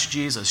in Christ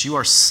Jesus, you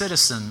are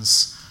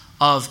citizens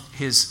of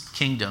his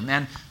kingdom.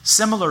 And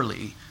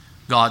similarly,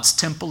 God's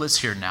temple is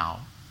here now.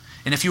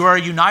 And if you are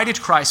united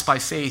to Christ by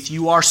faith,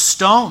 you are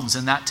stones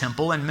in that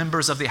temple and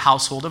members of the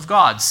household of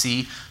God.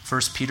 See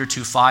 1 Peter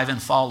 2:5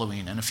 and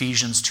following, and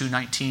Ephesians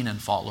 2:19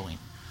 and following.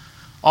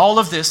 All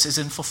of this is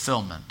in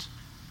fulfillment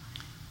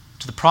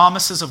to the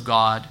promises of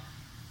God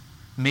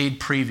made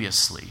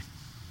previously.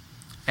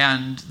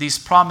 And these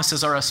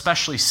promises are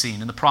especially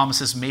seen in the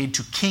promises made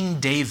to King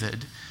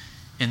David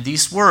in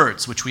these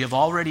words, which we have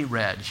already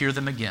read. Hear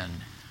them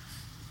again.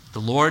 The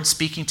Lord,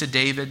 speaking to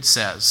David,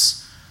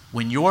 says,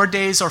 "When your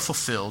days are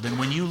fulfilled, and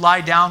when you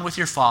lie down with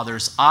your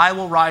fathers, I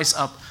will rise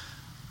up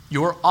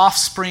your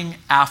offspring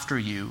after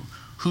you,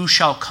 who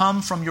shall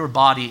come from your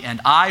body, and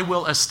I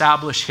will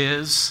establish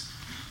his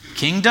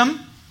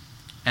kingdom."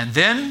 And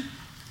then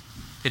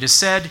it is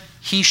said,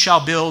 "He shall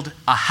build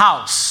a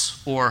house,"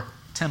 or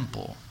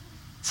temple,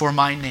 "for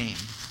my name,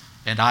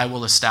 and I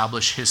will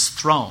establish his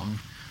throne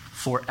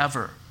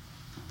forever."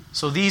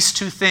 So these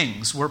two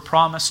things were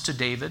promised to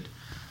David,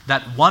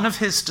 that one of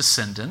his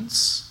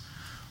descendants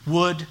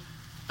would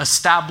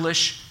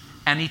establish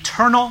an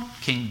eternal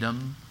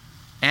kingdom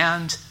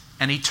and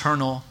an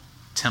eternal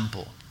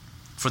temple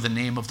for the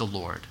name of the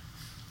Lord.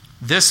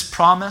 This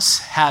promise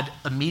had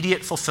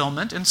immediate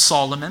fulfillment in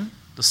Solomon,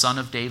 the son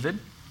of David.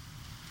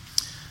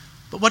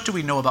 But what do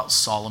we know about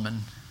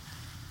Solomon?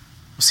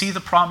 Was he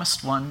the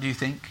promised one, do you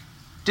think?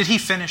 Did he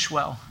finish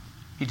well?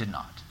 He did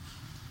not.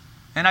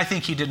 And I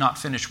think he did not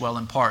finish well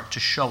in part to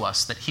show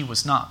us that he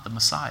was not the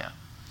Messiah.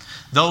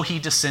 Though he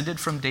descended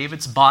from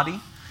David's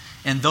body,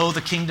 and though the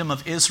kingdom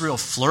of Israel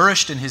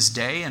flourished in his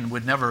day and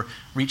would never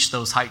reach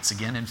those heights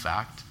again, in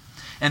fact,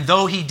 and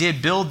though he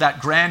did build that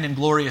grand and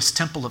glorious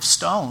temple of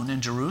stone in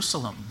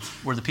Jerusalem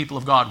where the people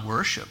of God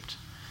worshiped,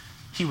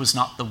 he was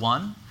not the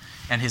one,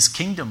 and his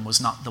kingdom was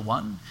not the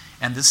one,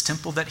 and this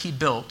temple that he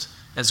built,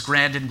 as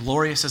grand and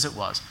glorious as it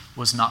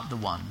was not the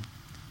one.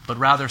 But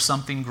rather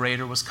something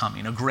greater was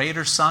coming. A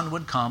greater son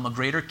would come, a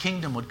greater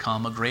kingdom would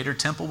come, a greater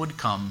temple would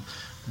come,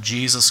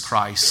 Jesus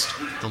Christ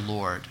the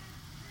Lord.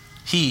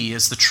 He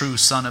is the true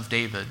Son of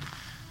David.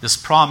 This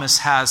promise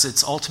has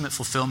its ultimate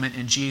fulfillment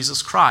in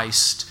Jesus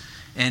Christ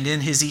and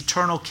in his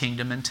eternal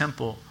kingdom and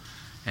temple.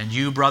 And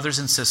you, brothers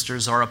and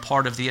sisters, are a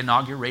part of the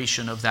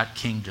inauguration of that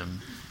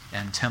kingdom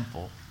and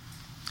temple.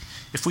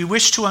 If we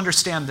wish to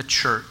understand the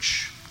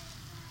church,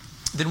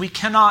 then we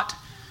cannot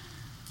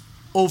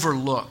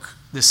overlook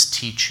this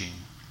teaching.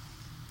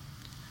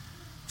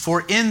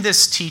 For in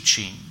this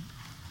teaching,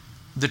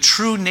 the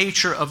true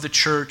nature of the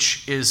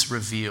church is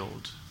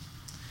revealed.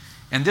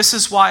 And this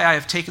is why I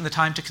have taken the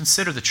time to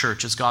consider the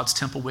church as God's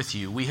temple with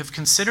you. We have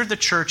considered the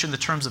church in the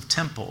terms of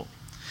temple,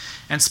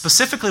 and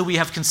specifically we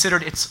have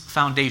considered its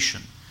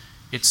foundation,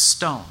 its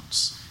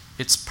stones,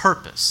 its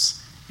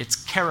purpose, its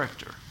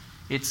character,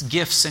 its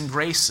gifts and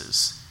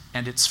graces,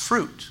 and its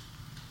fruit.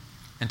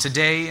 And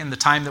today, in the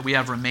time that we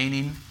have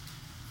remaining,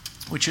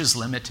 which is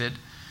limited,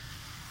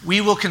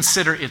 we will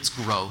consider its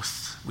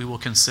growth. We will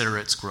consider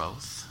its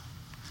growth.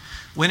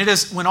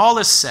 When all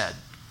is said,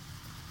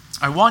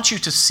 I want you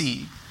to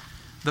see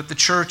that the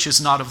church is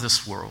not of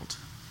this world.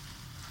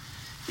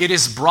 It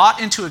is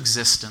brought into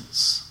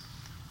existence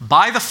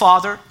by the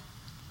Father,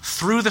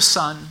 through the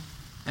Son,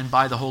 and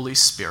by the Holy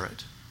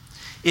Spirit.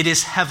 It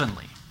is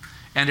heavenly,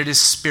 and it is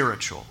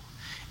spiritual.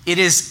 It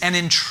is an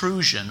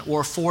intrusion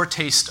or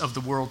foretaste of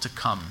the world to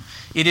come.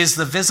 It is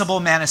the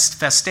visible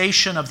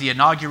manifestation of the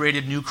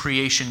inaugurated new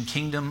creation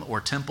kingdom or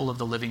temple of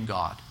the living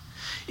God.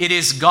 It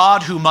is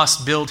God who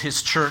must build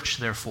his church,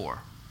 therefore.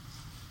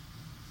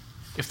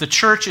 If the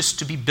church is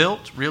to be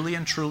built, really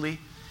and truly,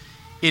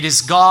 it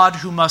is God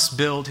who must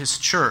build his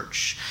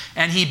church.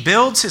 And he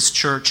builds his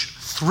church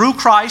through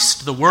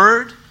Christ, the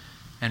Word,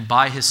 and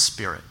by his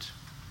Spirit.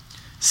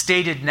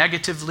 Stated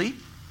negatively,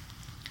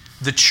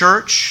 the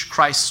church,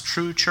 Christ's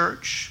true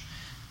church,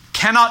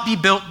 cannot be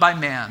built by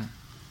man,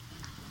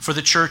 for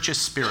the church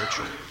is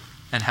spiritual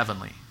and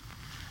heavenly.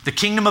 The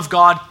kingdom of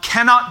God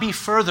cannot be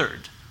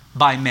furthered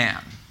by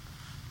man,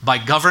 by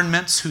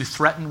governments who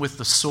threaten with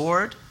the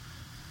sword,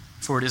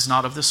 for it is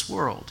not of this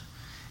world.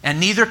 And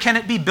neither can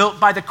it be built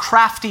by the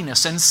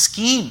craftiness and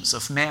schemes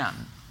of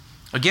man.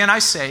 Again, I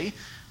say,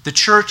 the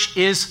church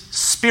is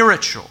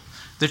spiritual.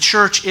 The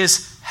church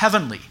is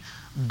heavenly.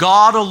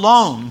 God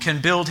alone can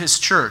build his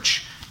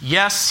church.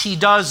 Yes, he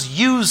does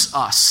use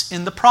us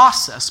in the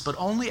process, but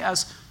only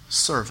as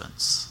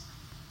servants.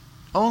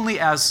 Only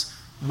as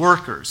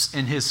workers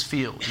in his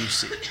field, you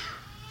see.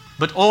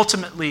 But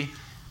ultimately,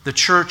 the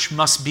church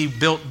must be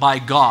built by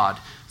God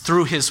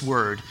through his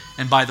word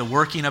and by the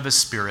working of his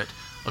Spirit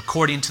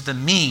according to the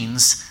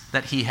means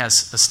that he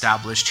has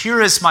established. Here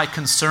is my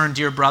concern,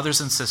 dear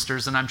brothers and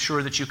sisters, and I'm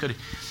sure that you could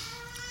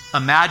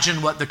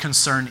imagine what the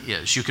concern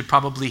is. You could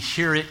probably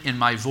hear it in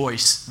my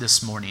voice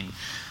this morning.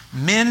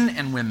 Men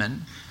and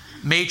women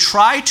may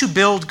try to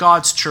build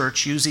God's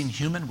church using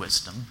human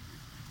wisdom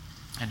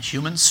and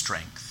human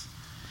strength.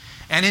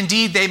 And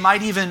indeed, they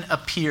might even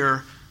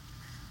appear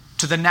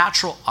to the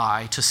natural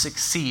eye to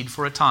succeed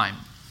for a time.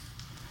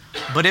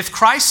 But if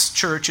Christ's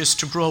church is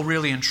to grow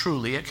really and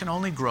truly, it can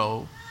only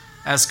grow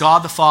as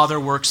God the Father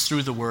works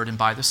through the Word and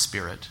by the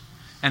Spirit,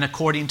 and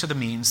according to the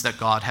means that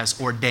God has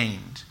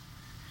ordained.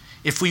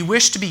 If we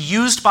wish to be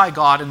used by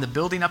God in the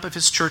building up of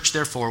his church,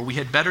 therefore, we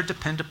had better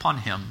depend upon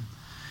him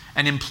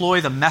and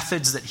employ the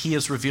methods that he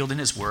has revealed in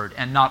his word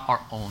and not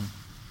our own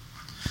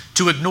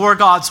To ignore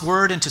God's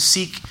word and to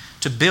seek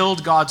to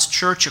build God's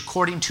church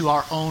according to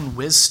our own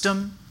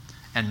wisdom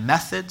and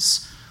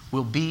methods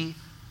will be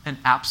an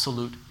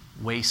absolute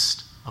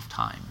waste of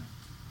time.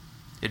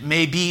 It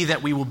may be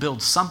that we will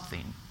build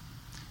something,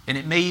 and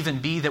it may even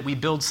be that we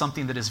build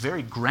something that is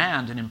very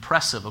grand and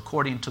impressive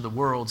according to the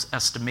world's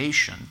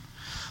estimation,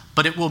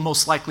 but it will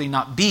most likely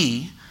not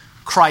be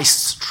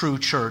Christ's true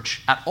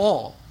church at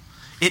all.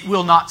 It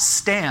will not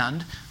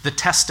stand the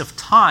test of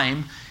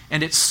time,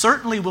 and it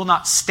certainly will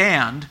not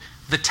stand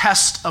the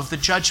test of the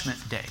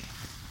judgment day.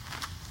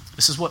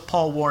 This is what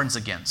Paul warns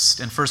against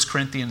in 1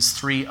 Corinthians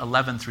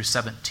 3:11 through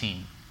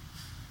 17.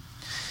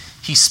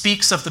 He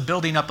speaks of the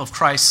building up of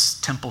Christ's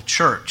temple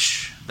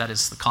church. That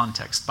is the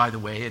context. By the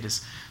way, it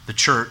is the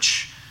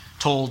church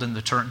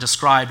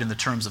described in the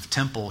terms of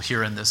temple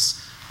here in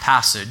this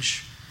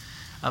passage.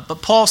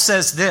 But Paul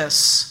says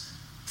this,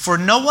 "For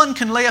no one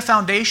can lay a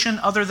foundation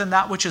other than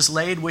that which is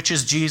laid, which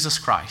is Jesus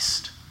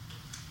Christ."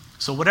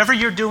 So whatever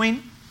you're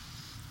doing,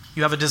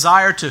 you have a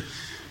desire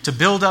to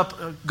build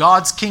up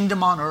God's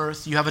kingdom on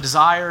earth, you have a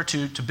desire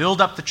to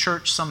build up the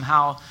church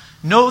somehow,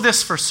 know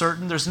this for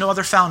certain, there's no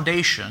other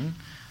foundation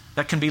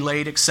that can be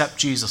laid except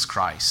Jesus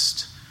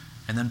Christ.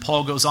 And then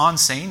Paul goes on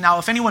saying, "Now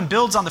if anyone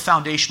builds on the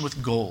foundation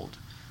with gold,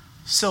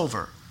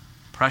 silver,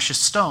 precious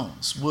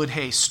stones, wood,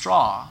 hay,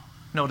 straw,"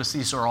 notice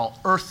these are all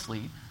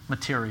earthly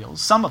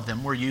materials. Some of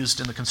them were used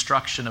in the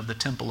construction of the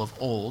temple of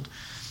old.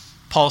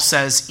 Paul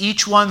says,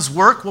 "Each one's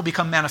work will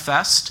become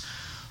manifest,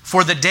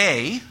 for the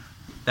day,"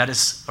 that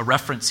is a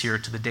reference here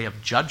to the day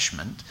of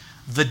judgment,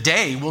 "the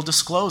day will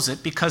disclose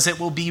it because it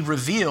will be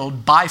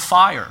revealed by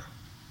fire.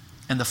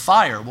 And the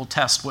fire will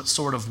test what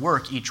sort of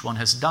work each one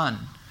has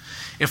done.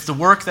 If the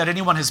work that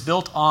anyone has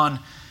built on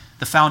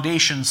the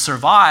foundation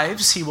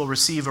survives, he will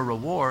receive a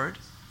reward.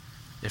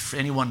 If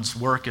anyone's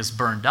work is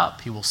burned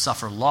up, he will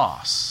suffer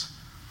loss,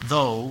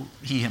 though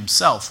he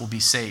himself will be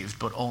saved,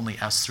 but only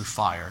as through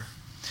fire."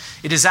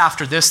 It is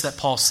after this that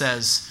Paul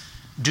says,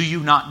 "Do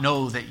you not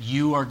know that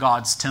you are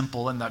God's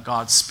temple and that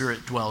God's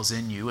Spirit dwells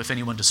in you? If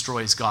anyone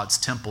destroys God's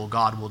temple,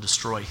 God will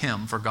destroy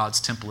him, for God's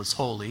temple is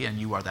holy, and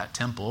you are that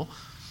temple."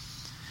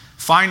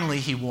 Finally,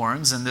 he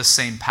warns in this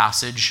same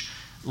passage,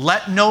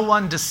 "Let no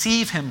one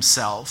deceive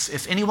himself.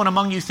 If anyone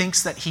among you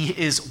thinks that he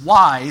is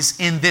wise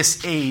in this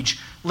age,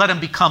 let him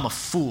become a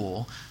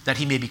fool, that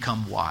he may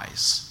become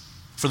wise.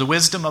 For the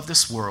wisdom of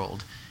this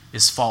world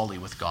is folly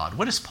with God."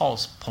 What is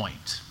Paul's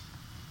point?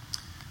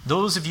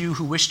 Those of you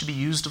who wish to be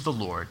used of the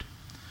Lord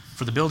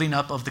for the building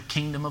up of the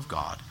kingdom of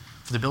God,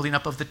 for the building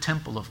up of the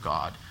temple of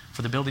God,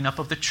 for the building up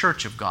of the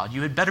church of God,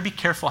 you had better be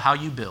careful how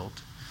you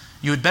build.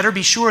 You had better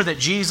be sure that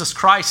Jesus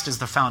Christ is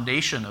the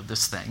foundation of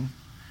this thing.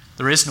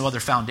 There is no other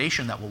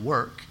foundation that will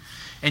work.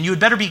 And you had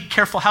better be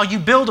careful how you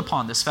build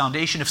upon this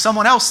foundation. If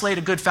someone else laid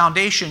a good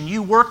foundation,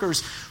 you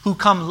workers who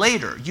come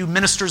later, you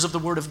ministers of the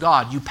Word of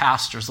God, you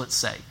pastors, let's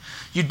say,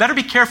 you'd better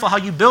be careful how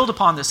you build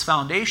upon this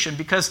foundation,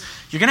 because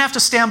you're going to have to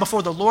stand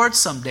before the Lord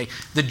someday.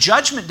 The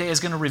judgment day is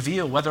going to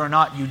reveal whether or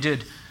not you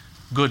did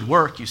good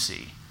work, you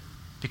see,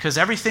 because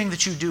everything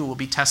that you do will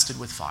be tested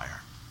with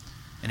fire.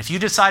 And if you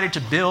decided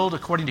to build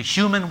according to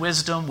human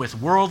wisdom, with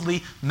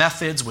worldly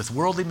methods, with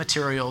worldly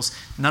materials,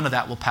 none of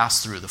that will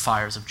pass through the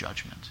fires of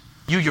judgment.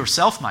 You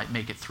yourself might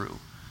make it through,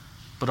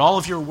 but all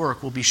of your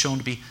work will be shown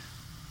to be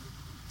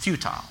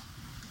futile,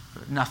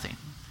 nothing.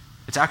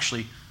 It's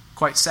actually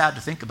quite sad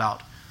to think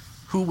about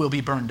who will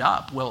be burned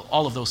up. Well,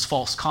 all of those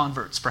false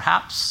converts,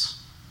 perhaps,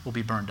 will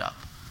be burned up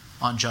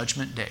on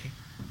Judgment Day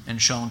and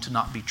shown to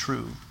not be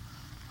true.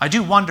 I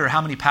do wonder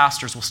how many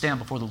pastors will stand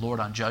before the Lord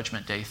on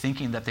Judgment Day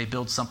thinking that they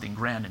build something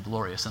grand and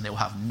glorious and they will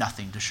have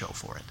nothing to show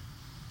for it,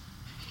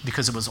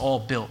 because it was all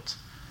built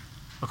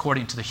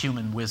according to the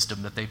human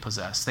wisdom that they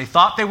possess. They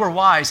thought they were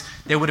wise.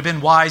 They would have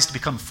been wise to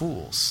become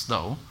fools,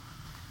 though,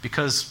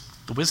 because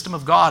the wisdom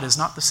of God is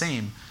not the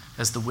same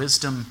as the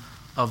wisdom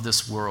of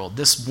this world.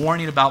 This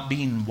warning about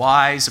being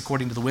wise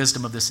according to the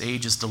wisdom of this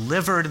age is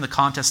delivered in the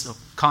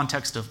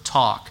context of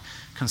talk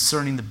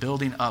concerning the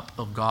building up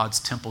of God's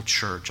temple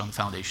church on the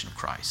foundation of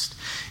Christ.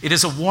 It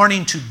is a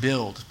warning to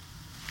build,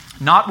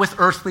 not with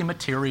earthly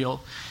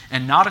material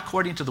and not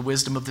according to the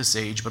wisdom of this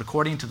age, but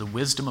according to the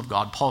wisdom of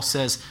God. Paul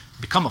says,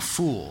 "Become a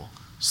fool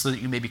so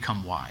that you may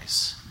become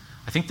wise."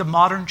 I think the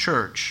modern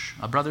church,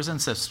 brothers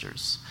and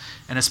sisters,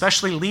 and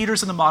especially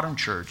leaders in the modern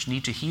church,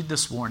 need to heed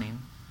this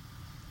warning.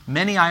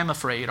 Many, I am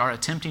afraid, are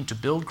attempting to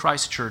build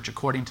Christ's church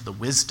according to the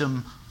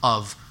wisdom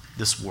of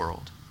this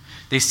world.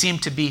 They seem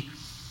to be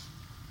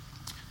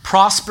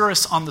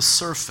prosperous on the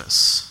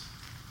surface,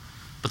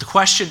 but the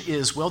question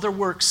is, will their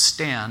works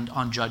stand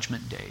on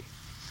Judgment Day?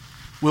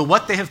 Will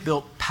what they have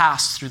built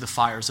pass through the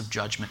fires of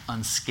judgment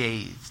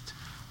unscathed,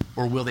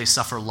 or will they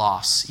suffer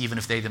loss even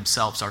if they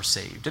themselves are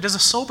saved? It is a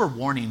sober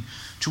warning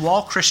to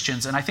all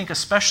Christians, and I think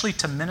especially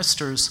to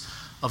ministers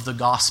of the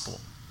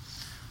gospel.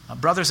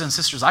 Brothers and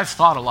sisters, I've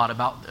thought a lot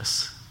about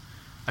this.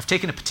 I've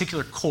taken a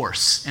particular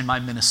course in my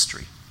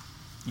ministry.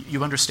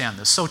 You understand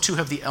this. So too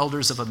have the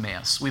elders of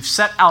Emmaus. We've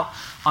set out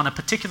on a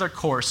particular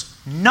course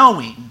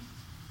knowing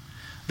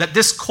that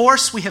this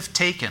course we have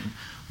taken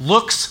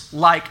looks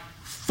like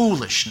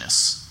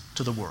foolishness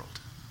to the world.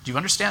 Do you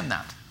understand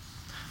that?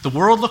 The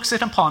world looks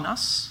upon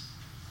us,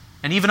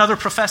 and even other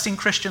professing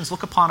Christians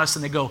look upon us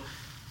and they go,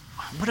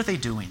 what are they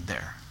doing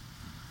there?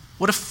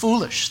 What a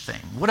foolish thing.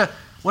 What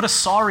a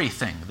sorry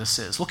thing this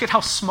is. Look at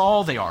how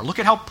small they are. Look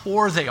at how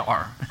poor they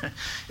are,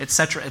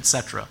 etc.,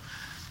 etc.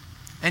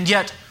 And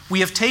yet, we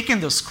have taken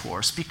this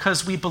course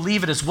because we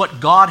believe it is what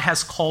God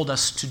has called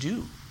us to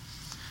do.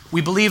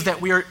 We believe that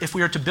if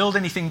we are to build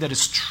anything that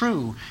is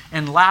true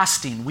and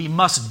lasting, we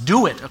must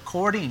do it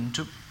according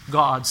to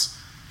God's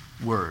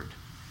word,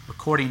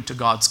 according to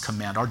God's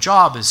command. Our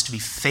job is to be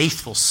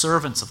faithful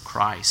servants of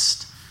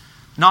Christ,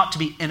 not to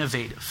be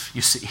innovative,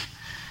 you see,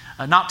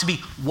 not to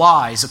be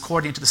wise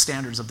according to the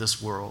standards of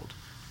this world.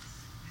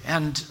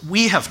 And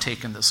we have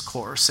taken this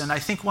course, and I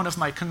think one of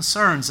my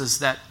concerns is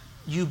that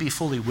you be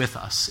fully with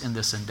us in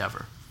this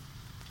endeavor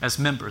as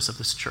members of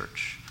this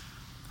church.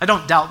 I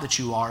don't doubt that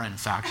you are, in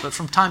fact, but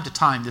from time to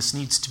time this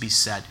needs to be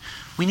said.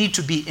 We need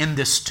to be in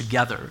this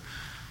together.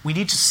 We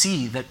need to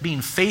see that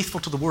being faithful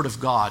to the Word of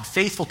God,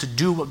 faithful to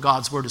do what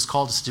God's Word has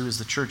called us to do as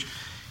the church,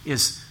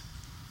 is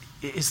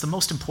the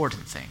most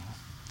important thing.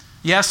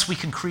 Yes, we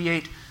can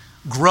create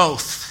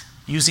growth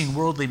using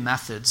worldly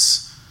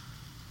methods,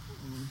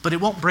 but it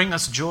won't bring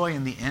us joy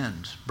in the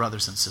end,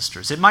 brothers and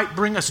sisters. It might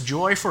bring us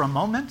joy for a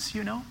moment,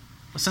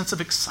 a sense of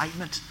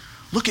excitement.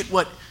 Look at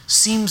what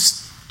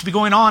seems to be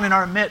going on in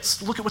our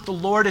midst. Look at what the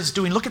Lord is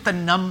doing. Look at the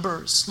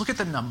numbers. Look at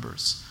the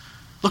numbers.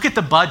 Look at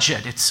the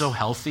budget. It's so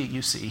healthy,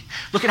 you see.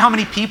 Look at how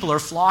many people are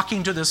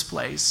flocking to this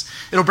place.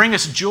 It'll bring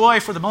us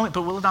joy for the moment,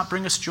 but will it not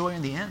bring us joy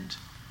in the end?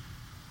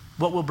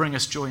 What will bring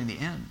us joy in the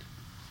end?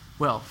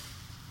 Well,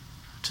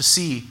 to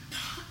see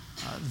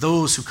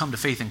those who come to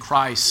faith in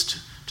Christ,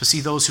 to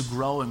see those who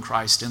grow in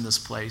Christ in this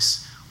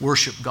place,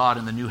 worship God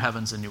in the new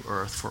heavens and new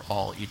earth for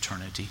all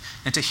eternity.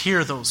 And to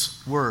hear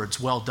those words,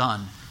 well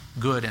done,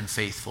 good and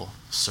faithful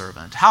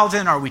servant. How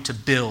then are we to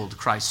build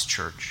Christ's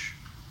church?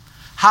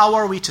 How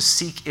are we to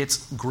seek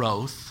its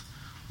growth,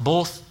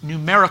 both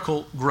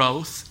numerical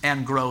growth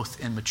and growth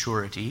in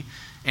maturity?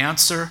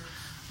 Answer,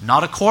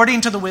 not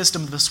according to the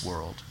wisdom of this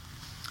world,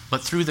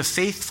 but through the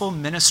faithful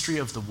ministry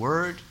of the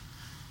word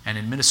and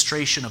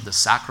administration of the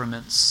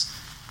sacraments,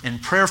 in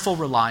prayerful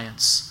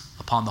reliance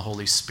upon the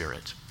Holy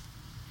Spirit.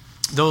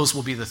 Those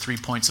will be the 3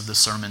 points of the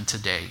sermon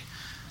today.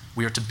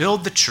 We are to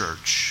build the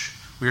church.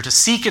 We are to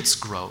seek its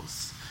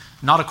growth,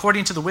 not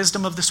according to the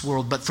wisdom of this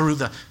world, but through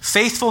the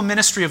faithful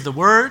ministry of the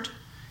word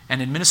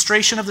and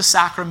administration of the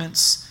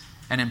sacraments,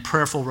 and in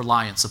prayerful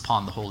reliance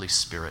upon the Holy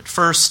Spirit.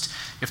 First,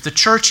 if the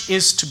church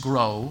is to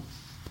grow,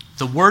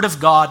 the word of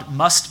God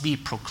must be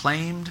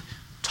proclaimed,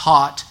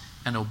 taught,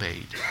 and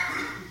obeyed.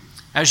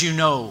 As you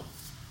know,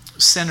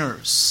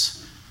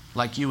 sinners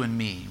like you and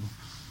me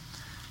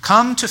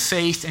come to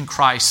faith in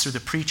Christ through the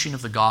preaching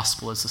of the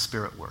gospel as the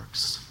Spirit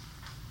works.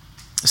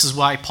 This is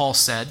why Paul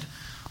said,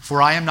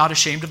 "For I am not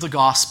ashamed of the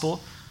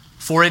gospel,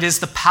 for it is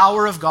the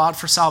power of God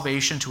for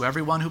salvation to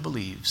everyone who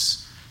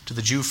believes, to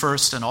the Jew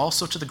first and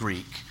also to the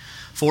Greek.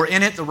 For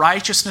in it the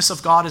righteousness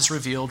of God is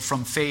revealed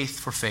from faith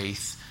for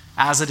faith,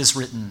 as it is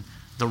written,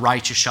 the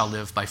righteous shall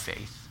live by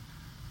faith."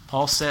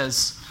 Paul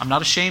says, I'm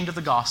not ashamed of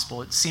the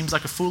gospel. It seems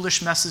like a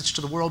foolish message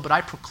to the world, but I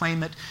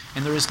proclaim it,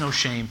 and there is no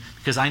shame,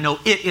 because I know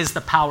it is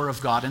the power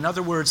of God. In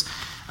other words,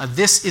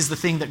 this is the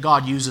thing that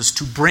God uses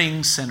to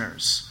bring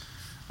sinners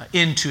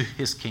into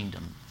his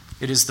kingdom.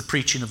 It is the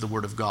preaching of the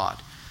word of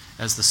God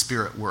as the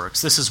Spirit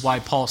works. This is why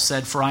Paul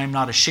said, "For I am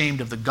not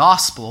ashamed of the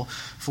gospel."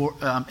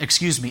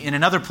 In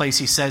another place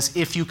he says,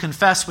 "If you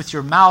confess with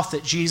your mouth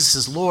that Jesus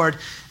is Lord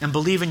and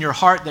believe in your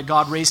heart that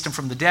God raised him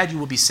from the dead, you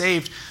will be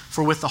saved.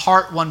 For with the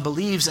heart one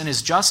believes and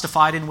is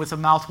justified, and with the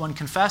mouth one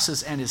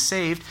confesses and is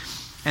saved."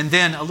 And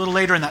then a little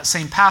later in that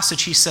same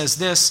passage he says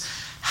this,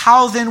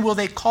 "How then will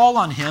they call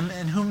on him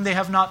in whom they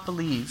have not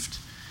believed?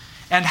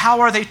 And how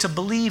are they to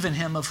believe in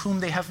him of whom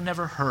they have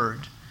never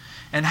heard?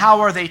 And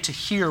how are they to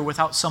hear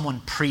without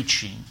someone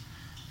preaching?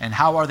 And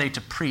how are they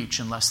to preach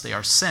unless they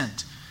are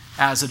sent?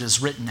 As it is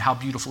written, how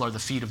beautiful are the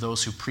feet of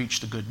those who preach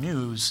the good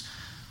news.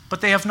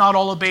 But they have not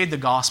all obeyed the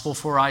gospel,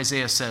 for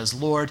Isaiah says,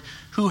 Lord,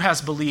 who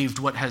has believed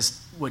what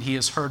he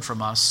has heard from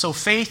us? So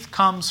faith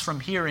comes from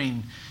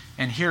hearing,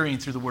 and hearing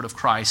through the word of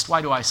Christ."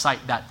 Why do I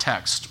cite that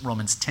text,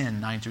 Romans 10,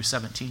 9 through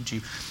 17 to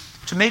you?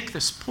 To make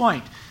this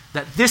point,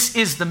 that this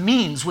is the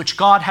means which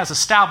God has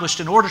established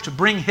in order to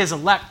bring his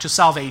elect to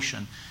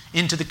salvation,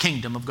 into the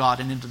kingdom of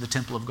God and into the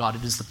temple of God.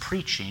 It is the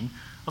preaching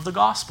of the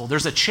gospel.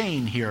 There's a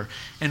chain here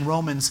in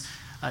Romans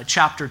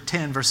chapter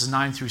 10, verses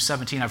 9 through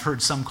 17. I've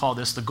heard some call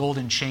this the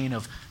golden chain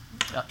of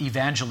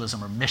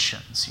evangelism or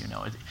missions.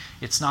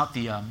 It's not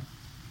the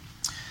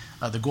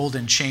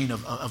golden chain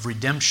of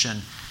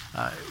redemption,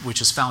 which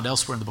is found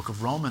elsewhere in the book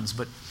of Romans,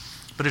 but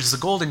it is the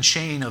golden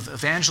chain of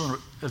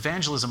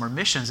evangelism or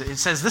missions. It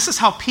says this is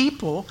how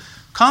people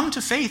come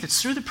to faith.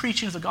 It's through the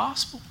preaching of the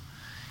gospel.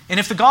 And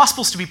if the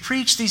gospel is to be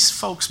preached, these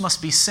folks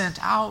must be sent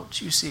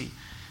out, you see.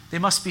 They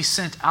must be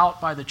sent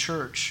out by the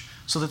church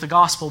so that the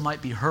gospel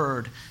might be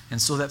heard,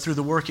 and so that through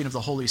the working of the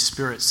Holy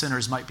Spirit,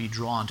 sinners might be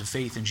drawn to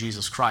faith in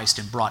Jesus Christ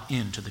and brought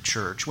into the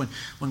church.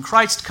 When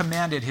Christ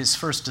commanded his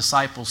first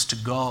disciples to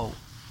go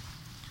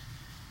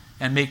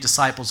and make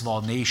disciples of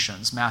all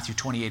nations, Matthew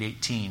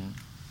 28:18,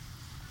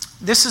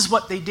 this is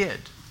what they did.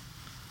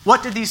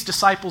 What did these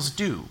disciples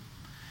do?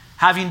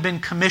 Having been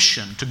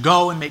commissioned to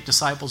go and make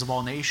disciples of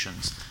all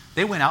nations,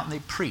 they went out and they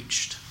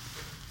preached.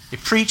 They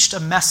preached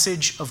a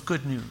message of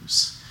good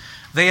news.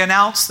 They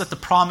announced that the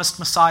promised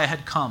Messiah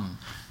had come.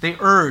 They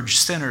urged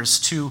sinners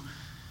to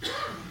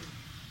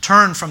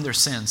turn from their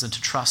sins and to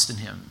trust in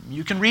him.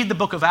 You can read the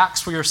book of Acts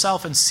for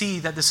yourself and see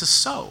that this is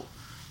so.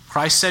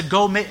 Christ said,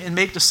 go and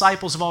make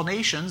disciples of all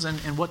nations.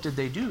 And what did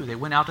they do? They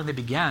went out and they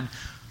began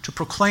to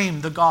proclaim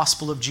the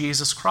gospel of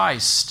Jesus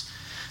Christ.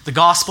 The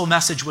gospel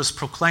message was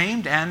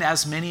proclaimed, and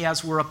as many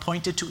as were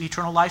appointed to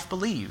eternal life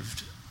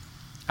believed.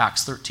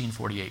 Acts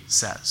 13:48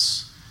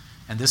 says.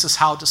 And this is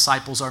how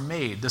disciples are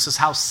made. This is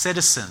how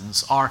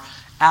citizens are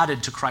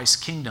added to Christ's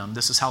kingdom.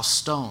 This is how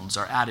stones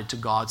are added to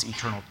God's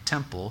eternal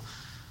temple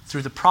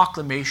through the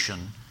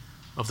proclamation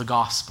of the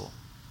gospel.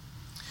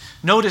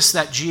 Notice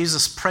that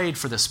Jesus prayed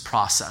for this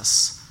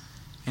process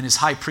in his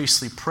high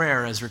priestly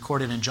prayer as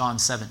recorded in John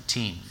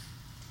 17.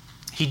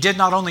 He did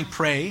not only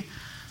pray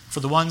for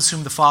the ones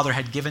whom the Father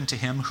had given to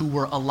him who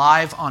were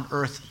alive on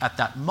earth at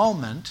that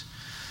moment,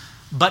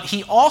 but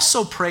he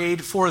also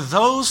prayed for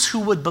those who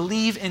would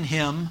believe in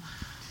him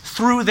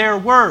through their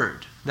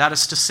word, that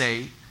is to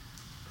say,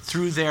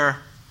 through their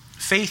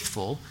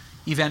faithful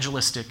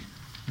evangelistic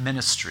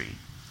ministry.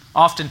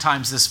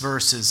 Oftentimes this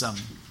verse is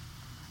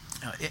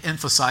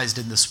emphasized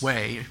in this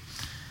way.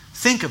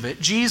 Think of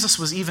it, Jesus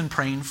was even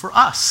praying for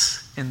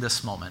us in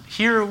this moment.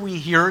 Here we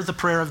hear the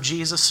prayer of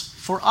Jesus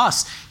for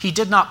us. He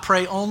did not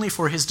pray only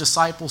for his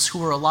disciples who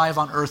were alive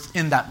on earth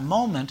in that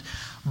moment,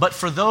 but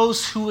for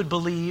those who would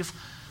believe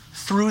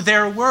through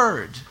their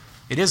word.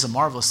 It is a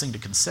marvelous thing to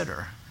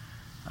consider.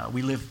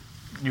 We live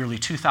nearly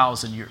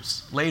 2,000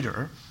 years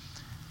later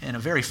in a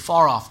very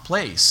far-off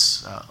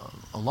place,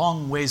 a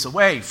long ways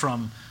away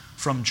from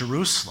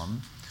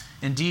Jerusalem.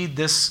 Indeed,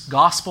 this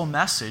gospel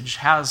message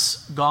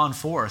has gone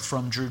forth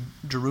from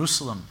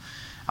Jerusalem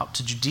out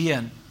to Judea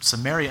and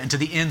Samaria and to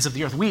the ends of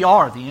the earth. We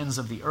are the ends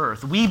of the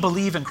earth. We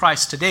believe in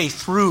Christ today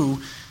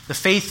through the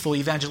faithful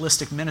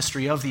evangelistic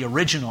ministry of the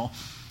original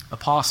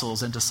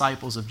apostles and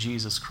disciples of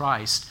Jesus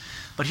Christ.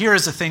 But here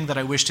is the thing that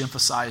I wish to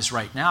emphasize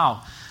right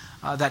now,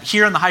 that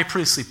here in the high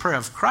priestly prayer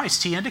of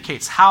Christ, he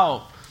indicates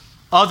how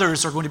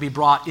others are going to be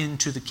brought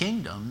into the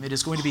kingdom. It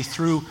is going to be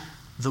through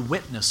the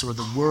witness or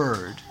the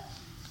word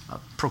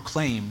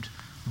proclaimed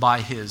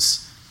by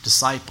his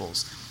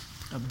disciples.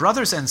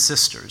 Brothers and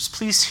sisters,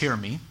 please hear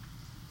me.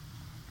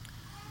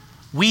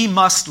 We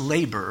must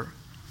labor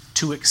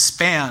to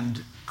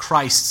expand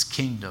Christ's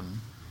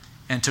kingdom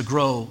and to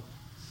grow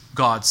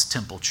God's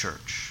temple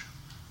church.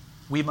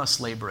 We must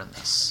labor in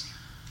this.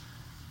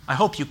 I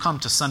hope you come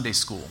to Sunday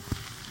school,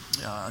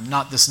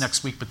 not this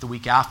next week, but the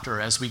week after,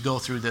 as we go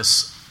through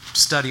this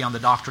study on the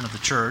doctrine of the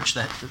church,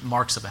 the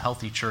marks of a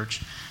healthy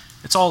church.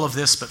 It's all of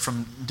this, but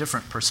from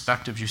different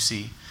perspectives, you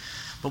see.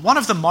 But one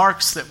of the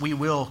marks that we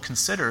will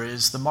consider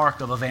is the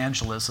mark of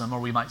evangelism, or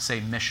we might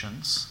say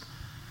missions.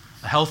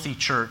 A healthy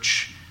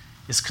church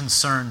is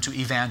concerned to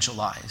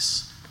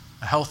evangelize.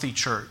 A healthy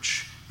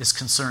church is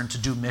concerned to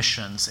do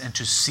missions and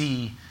to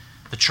see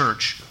the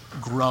church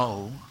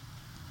grow.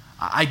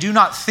 I do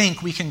not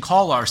think we can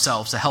call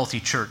ourselves a healthy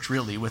church,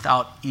 really,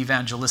 without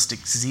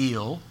evangelistic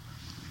zeal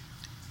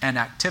and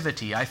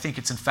activity. I think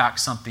it's in fact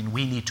something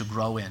we need to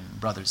grow in,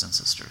 brothers and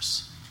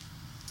sisters.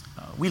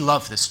 We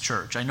love this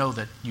church. I know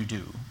that you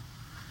do.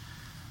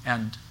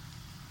 And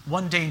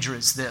one danger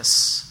is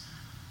this.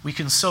 We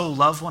can so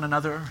love one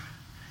another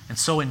and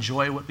so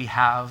enjoy what we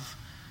have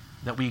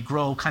that we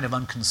grow kind of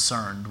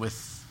unconcerned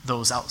with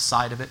those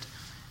outside of it.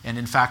 And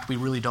in fact, we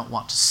really don't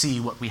want to see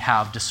what we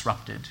have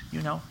disrupted,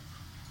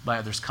 by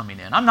others coming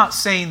in. I'm not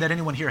saying that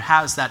anyone here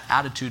has that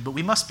attitude, but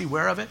we must be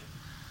aware of it.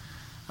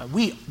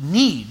 We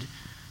need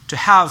to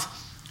have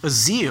a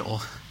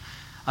zeal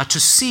to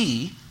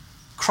see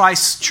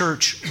Christ's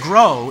church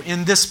grow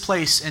in this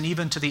place and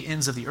even to the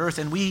ends of the earth.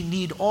 And we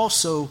need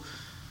also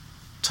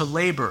to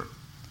labor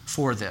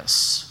for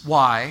this.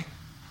 Why?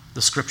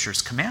 The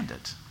Scriptures command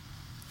it.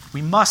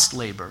 We must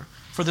labor,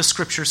 for the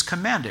Scriptures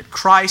command it.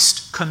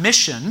 Christ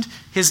commissioned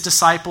his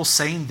disciples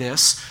saying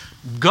this,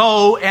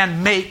 go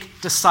and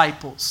make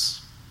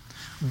disciples.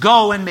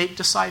 Go and make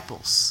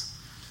disciples.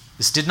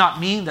 This did not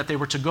mean that they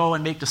were to go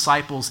and make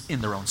disciples in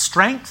their own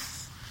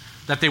strength,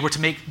 that they were to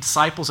make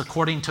disciples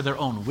according to their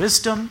own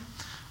wisdom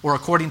or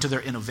according to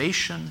their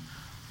innovation,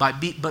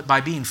 but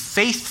by being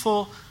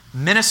faithful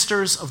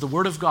ministers of the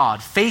Word of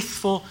God,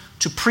 faithful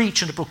to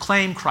preach and to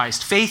proclaim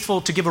Christ,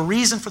 faithful to give a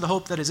reason for the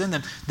hope that is in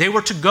them. They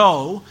were to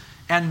go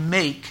and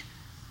make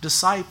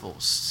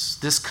disciples.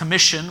 This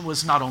commission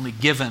was not only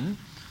given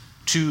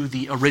to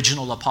the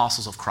original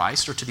apostles of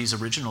Christ or to these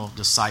original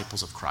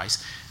disciples of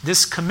Christ.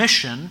 This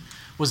commission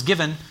was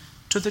given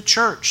to the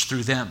church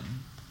through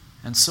them.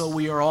 And so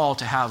we are all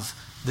to have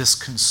this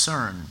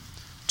concern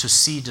to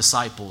see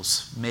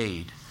disciples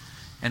made.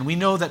 And we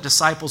know that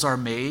disciples are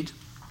made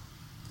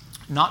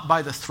not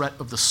by the threat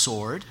of the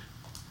sword.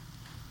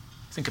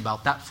 Think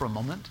about that for a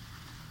moment.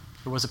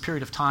 There was a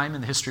period of time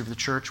in the history of the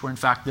church where, in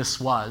fact, this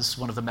was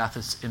one of the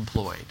methods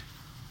employed.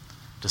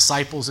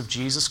 Disciples of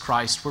Jesus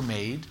Christ were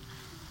made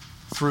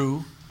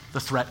through the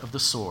threat of the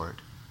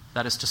sword.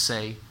 That is to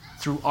say,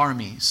 through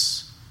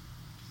armies.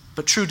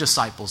 But true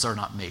disciples are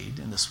not made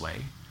in this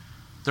way.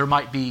 There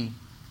might be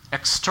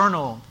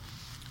external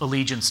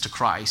allegiance to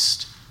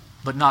Christ,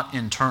 but not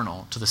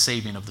internal to the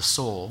saving of the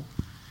soul.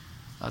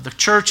 The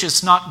church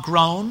is not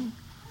grown.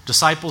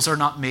 Disciples are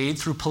not made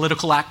through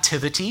political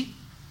activity.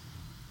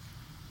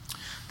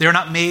 They are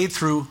not made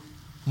through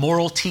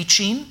moral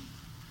teaching.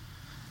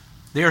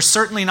 They are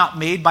certainly not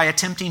made by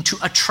attempting to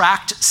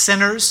attract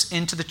sinners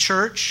into the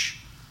church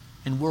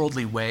in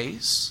worldly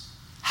ways.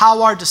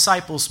 How are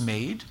disciples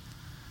made?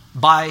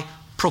 By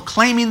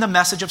proclaiming the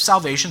message of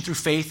salvation through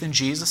faith in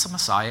Jesus the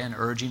Messiah and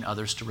urging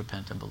others to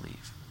repent and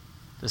believe.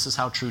 This is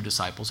how true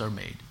disciples are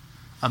made.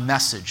 A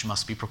message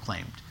must be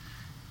proclaimed,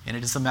 and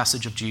it is the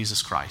message of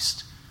Jesus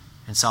Christ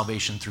and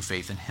salvation through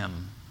faith in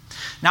Him.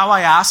 Now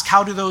I ask,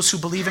 how do those who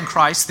believe in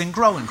Christ then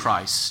grow in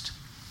Christ?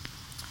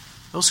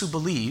 Those who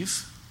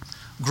believe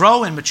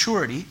grow in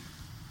maturity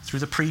through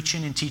the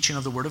preaching and teaching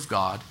of the Word of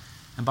God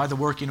and by the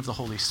working of the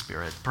Holy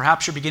Spirit.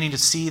 Perhaps you're beginning to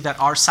see that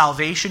our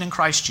salvation in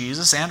Christ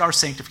Jesus and our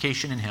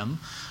sanctification in Him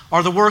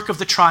are the work of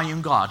the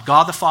triune God.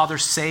 God the Father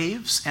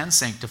saves and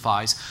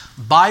sanctifies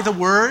by the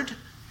Word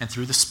and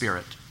through the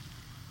Spirit.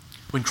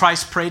 When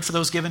Christ prayed for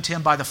those given to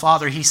Him by the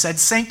Father, He said,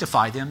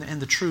 "Sanctify them in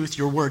the truth.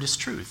 Your word is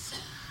truth."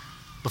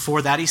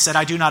 Before that, He said,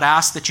 "I do not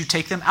ask that you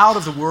take them out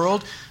of the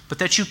world, but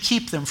that you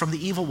keep them from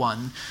the evil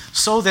one."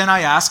 So then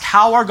I ask,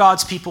 how are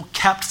God's people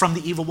kept from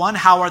the evil one?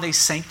 How are they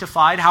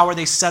sanctified? How are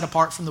they set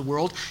apart from the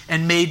world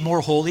and made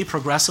more holy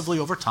progressively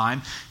over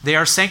time? They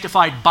are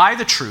sanctified by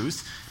the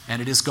truth,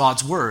 and it is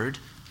God's word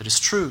that is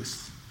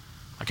truth.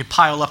 I could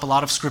pile up a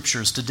lot of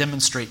scriptures to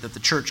demonstrate that the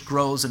church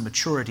grows in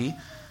maturity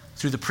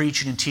through the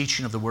preaching and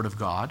teaching of the Word of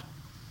God.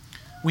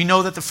 We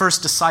know that the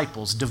first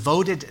disciples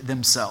devoted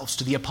themselves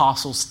to the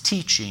apostles'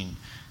 teaching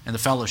and the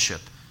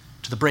fellowship,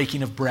 to the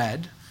breaking of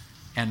bread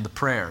and the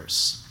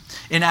prayers.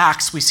 In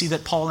Acts, we see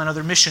that Paul and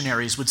other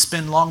missionaries would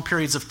spend long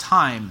periods of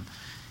time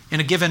in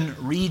a given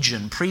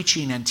region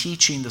preaching and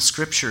teaching the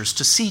Scriptures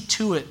to see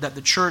to it that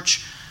the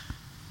church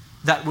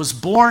that was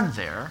born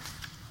there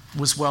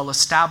was well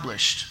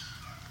established.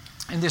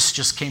 And this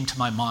just came to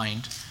my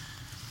mind.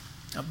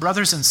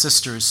 Brothers and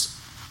sisters,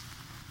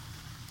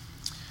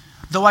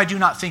 though I do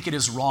not think it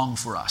is wrong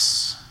for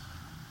us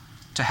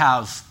to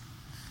have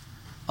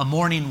a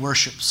morning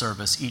worship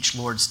service each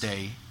Lord's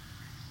Day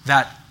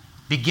that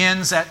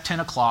begins at 10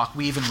 o'clock,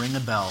 we even ring a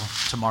bell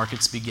to mark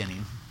its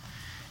beginning,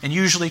 and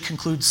usually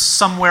concludes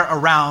somewhere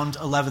around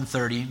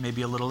 11:30,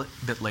 maybe a little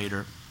bit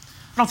later.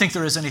 I don't think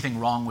there is anything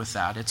wrong with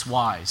that. It's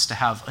wise to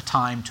have a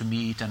time to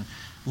meet and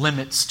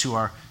limits to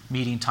our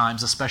meeting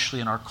times,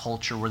 especially in our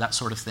culture where that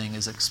sort of thing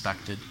is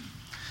expected.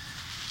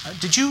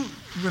 Do you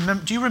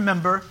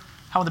remember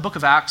how in the book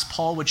of Acts,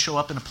 Paul would show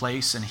up in a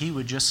place and he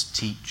would just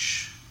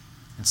teach?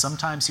 And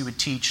sometimes he would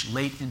teach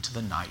late into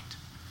the night.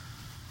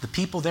 The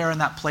people there in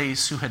that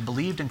place who had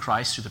believed in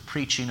Christ through the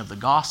preaching of the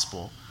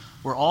gospel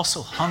were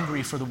also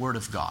hungry for the Word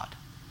of God.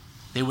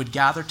 They would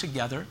gather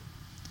together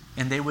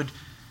and they would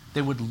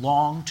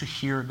long to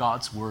hear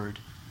God's Word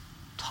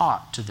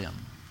taught to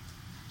them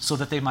so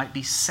that they might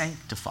be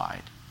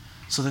sanctified,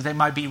 so that they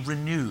might be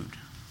renewed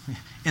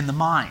in the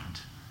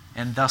mind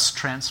and thus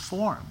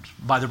transformed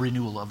by the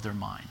renewal of their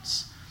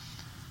minds.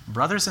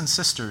 Brothers and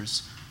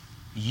sisters,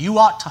 you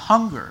ought to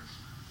hunger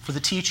for the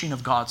teaching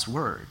of God's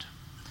Word.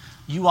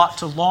 You ought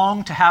to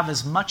long to have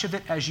as much of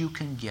it as you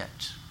can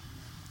get.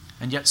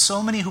 And yet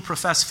so many who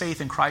profess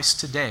faith in Christ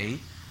today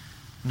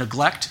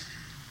neglect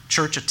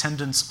church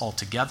attendance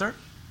altogether.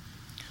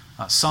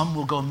 Some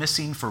will go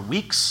missing for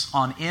weeks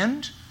on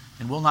end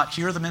and will not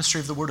hear the ministry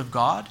of the Word of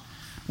God.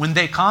 When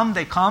they come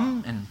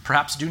and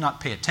perhaps do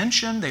not pay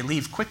attention. They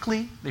leave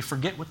quickly. They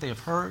forget what they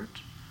have heard.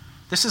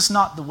 This is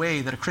not the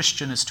way that a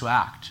Christian is to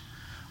act.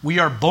 We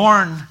are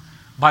born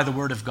by the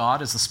Word of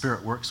God as the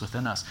Spirit works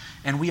within us,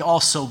 and we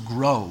also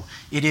grow.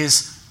 It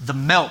is the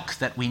milk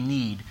that we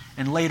need,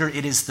 and later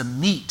it is the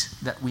meat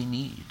that we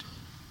need.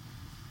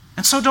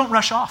 And so don't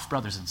rush off,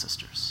 brothers and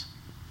sisters,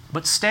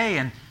 but stay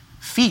and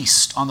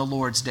feast on the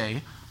Lord's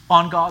Day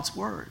on God's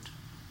Word.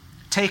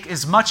 Take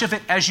as much of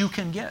it as you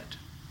can get.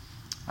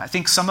 I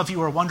think some of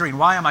you are wondering,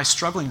 why am I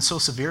struggling so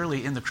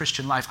severely in the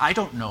Christian life? I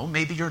don't know.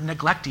 Maybe you're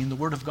neglecting the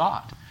Word of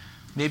God.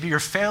 Maybe you're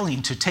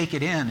failing to take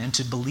it in and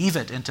to believe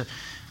it and to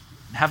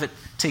have it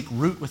take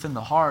root within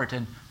the heart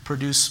and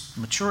produce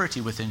maturity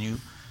within you.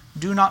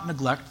 Do not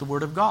neglect the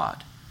Word of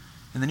God.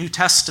 In the New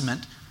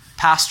Testament,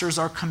 pastors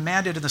are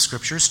commanded in the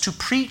Scriptures to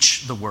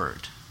preach the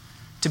Word,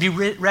 to be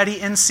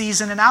ready in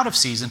season and out of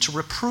season, to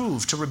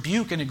reprove, to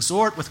rebuke, and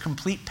exhort with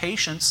complete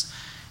patience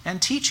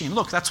and teaching.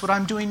 Look, that's what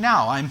I'm doing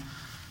now. I'm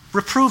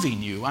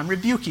reproving you. I'm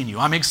rebuking you.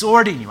 I'm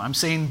exhorting you. I'm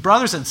saying,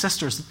 brothers and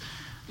sisters,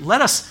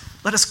 let us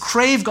Let us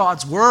crave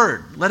God's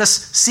word. Let us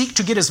seek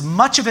to get as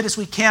much of it as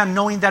we can,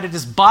 knowing that it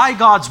is by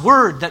God's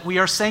word that we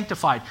are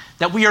sanctified,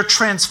 that we are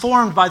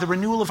transformed by the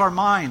renewal of our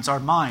minds. Our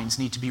minds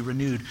need to be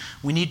renewed.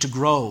 We need to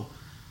grow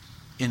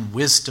in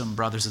wisdom,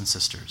 brothers and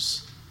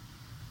sisters.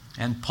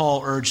 And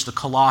Paul urged the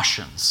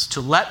Colossians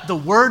to let the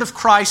word of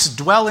Christ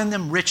dwell in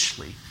them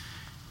richly,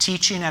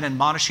 teaching and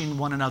admonishing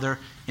one another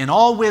in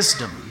all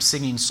wisdom,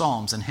 singing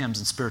psalms and hymns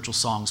and spiritual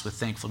songs with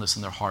thankfulness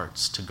in their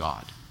hearts to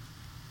God.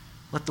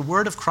 Let the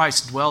word of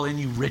Christ dwell in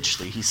you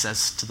richly, he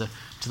says to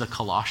the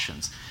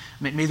Colossians.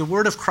 May the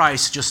word of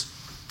Christ just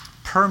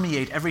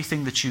permeate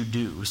everything that you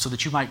do so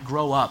that you might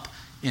grow up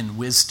in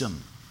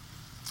wisdom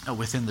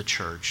within the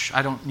church.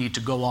 I don't need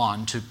to go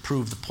on to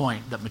prove the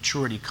point that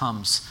maturity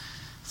comes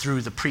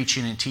through the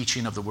preaching and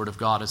teaching of the word of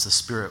God as the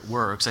Spirit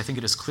works. I think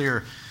it is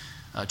clear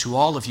to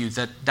all of you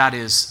that that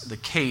is the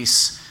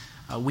case.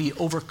 We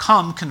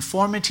overcome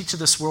conformity to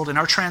this world and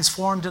are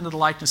transformed into the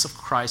likeness of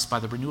Christ by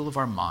the renewal of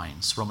our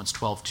minds, Romans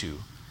 12:2.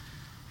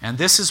 And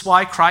this is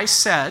why Christ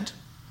said,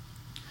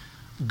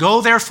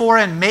 "Go therefore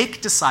and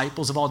make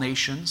disciples of all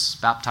nations,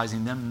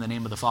 baptizing them in the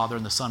name of the Father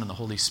and the Son and the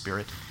Holy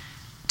Spirit,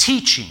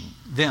 teaching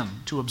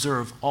them to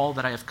observe all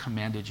that I have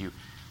commanded you."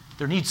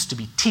 There needs to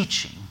be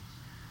teaching.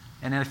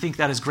 And I think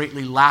that is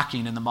greatly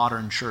lacking in the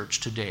modern church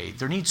today.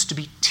 There needs to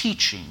be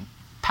teaching.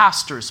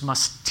 Pastors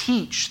must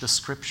teach the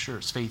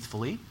Scriptures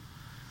faithfully.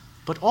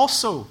 But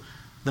also,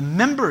 the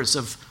members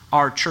of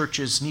our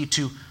churches need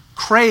to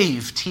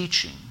crave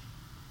teaching.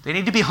 They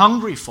need to be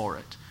hungry for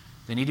it.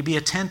 They need to be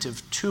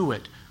attentive to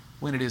it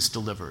when it is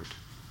delivered.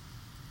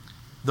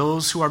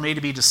 Those who are made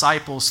to be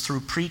disciples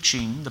through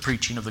preaching, the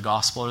preaching of the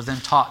gospel, are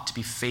then taught to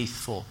be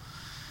faithful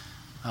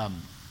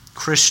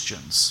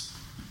Christians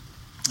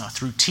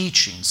through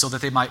teaching so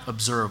that they might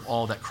observe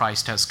all that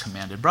Christ has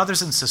commanded.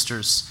 Brothers and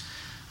sisters,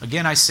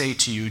 again, I say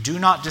to you, do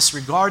not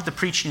disregard the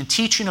preaching and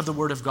teaching of the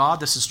Word of God.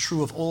 This is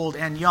true of old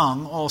and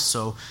young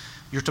also.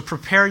 You're to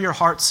prepare your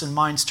hearts and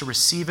minds to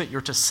receive it.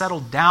 You're to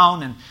settle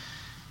down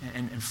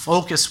and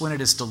focus when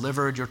it is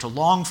delivered. You're to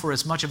long for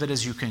as much of it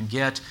as you can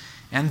get.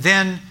 And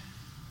then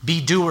be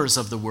doers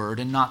of the Word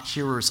and not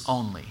hearers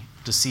only,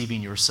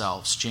 deceiving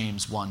yourselves.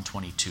 James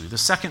 1:22. The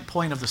second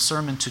point of the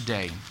sermon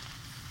today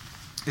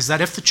is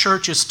that if the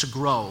church is to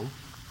grow,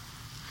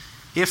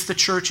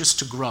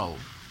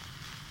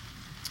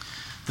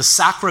 the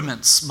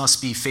sacraments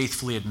must be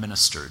faithfully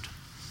administered.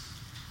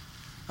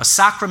 A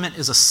sacrament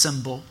is a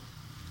symbol.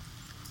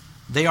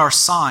 They are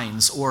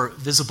signs or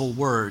visible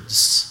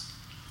words.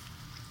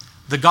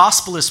 The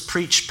gospel is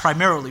preached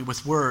primarily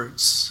with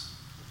words,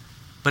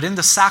 but in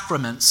the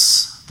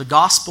sacraments, the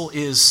gospel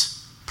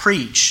is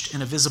preached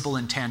in a visible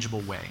and tangible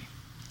way.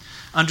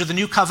 Under the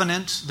new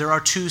covenant, there are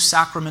two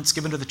sacraments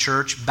given to the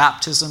church,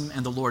 baptism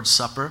and the Lord's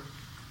Supper.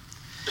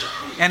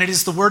 And it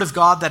is the Word of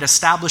God that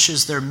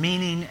establishes their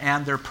meaning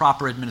and their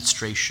proper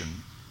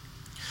administration.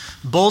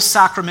 Both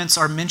sacraments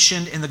are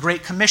mentioned in the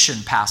Great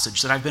Commission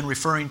passage that I've been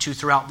referring to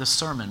throughout this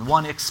sermon,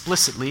 one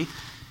explicitly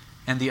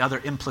and the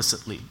other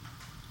implicitly.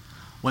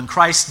 When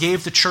Christ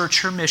gave the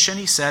church her mission,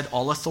 he said,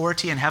 "All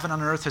authority in heaven and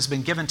on earth has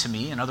been given to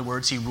me." In other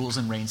words, he rules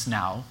and reigns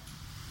now.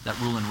 That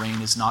rule and reign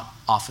is not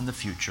off in the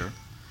future.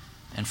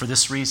 And for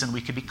this reason, we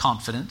can be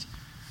confident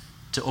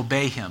to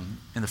obey him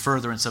in the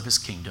furtherance of his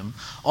kingdom.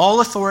 "All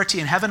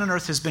authority in heaven and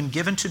earth has been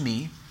given to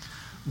me.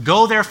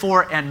 Go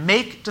therefore and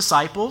make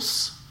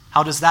disciples."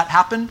 How does that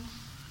happen?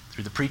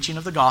 Through the preaching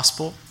of the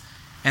gospel.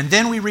 And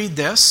then we read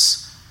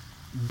this,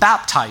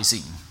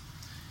 baptizing.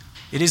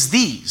 It is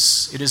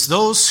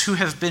those who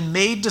have been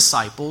made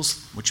disciples,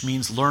 which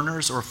means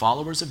learners or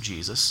followers of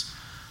Jesus,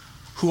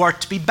 who are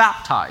to be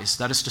baptized,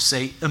 that is to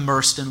say,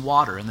 immersed in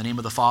water in the name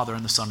of the Father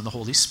and the Son and the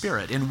Holy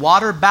Spirit. In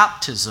water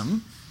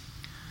baptism,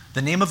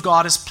 the name of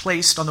God is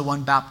placed on the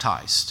one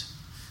baptized.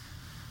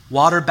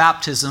 Water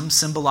baptism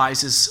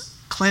symbolizes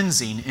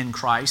cleansing in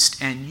Christ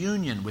and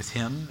union with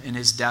him in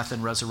his death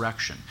and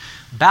resurrection.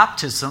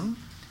 Baptism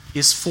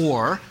is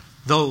for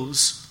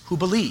those who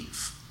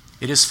believe.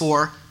 It is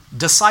for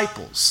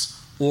disciples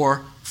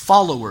or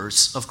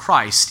followers of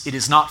Christ. It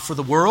is not for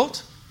the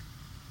world.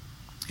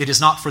 It is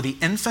not for the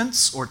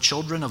infants or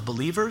children of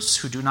believers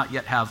who do not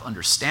yet have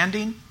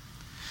understanding.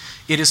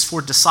 It is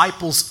for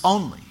disciples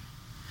only.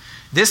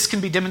 This can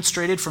be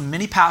demonstrated from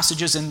many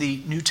passages in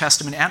the New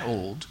Testament and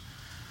Old,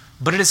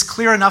 but it is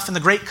clear enough in the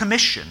Great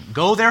Commission.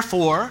 "Go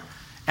therefore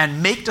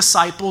and make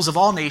disciples of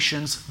all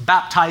nations,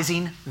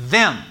 baptizing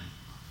them."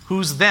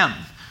 Who's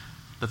them?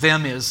 The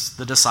them is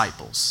the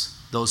disciples,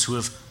 those who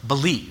have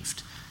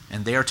believed.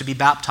 And they are to be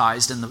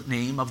baptized in the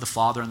name of the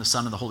Father and the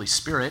Son and the Holy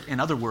Spirit. In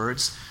other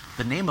words,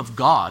 the name of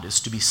God is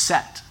to be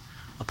set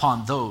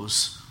upon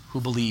those who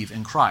believe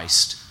in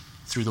Christ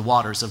through the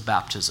waters of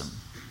baptism.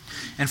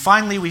 And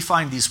finally, we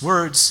find these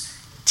words,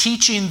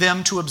 "teaching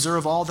them to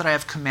observe all that I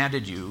have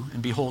commanded you,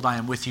 and behold, I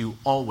am with you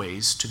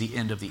always to the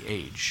end of the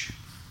age."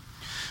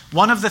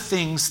 One of the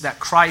things that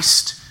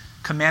Christ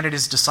commanded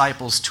his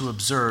disciples to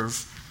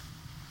observe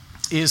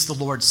is the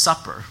Lord's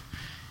Supper.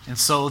 And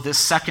so this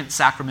second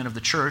sacrament of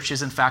the church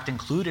is in fact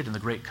included in the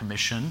Great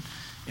Commission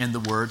in the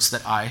words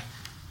that I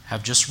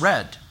have just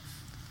read.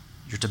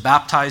 You're to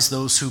baptize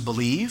those who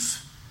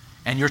believe,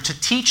 and you're to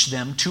teach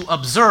them to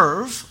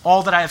observe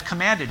all that I have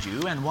commanded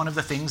you. And one of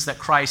the things that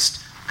Christ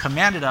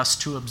commanded us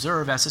to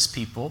observe as his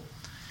people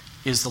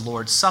is the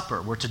Lord's Supper.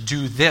 We're to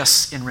do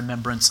this in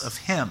remembrance of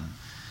him.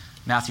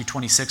 Matthew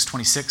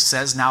 26:26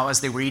 says, "Now as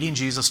they were eating,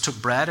 Jesus took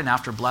bread, and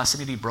after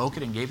blessing it, he broke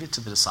it and gave it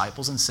to the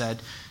disciples and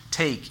said,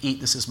 'Take, eat,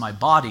 this is my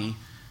body.'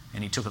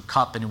 And he took a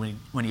cup, and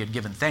when he had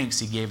given thanks,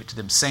 he gave it to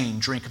them, saying,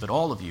 'Drink of it,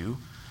 all of you,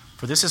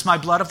 for this is my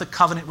blood of the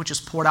covenant, which is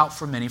poured out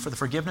for many for the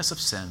forgiveness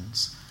of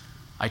sins.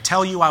 I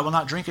tell you, I will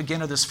not drink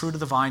again of this fruit of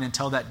the vine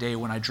until that day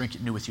when I drink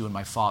it new with you in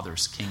my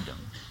Father's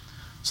kingdom.'"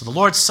 So the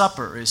Lord's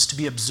Supper is to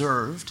be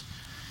observed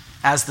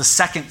as the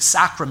second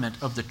sacrament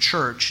of the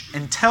church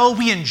until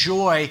we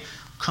enjoy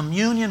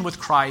communion with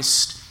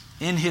Christ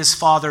in his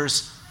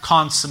Father's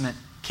consummate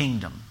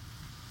kingdom.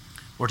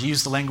 Or to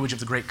use the language of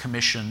the Great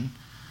Commission,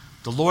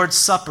 the Lord's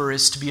Supper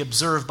is to be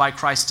observed by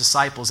Christ's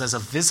disciples as a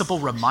visible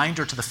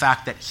reminder to the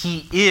fact that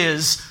he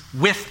is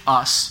with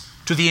us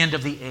to the end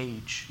of the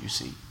age, you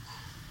see.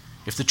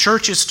 If the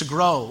church is to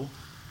grow,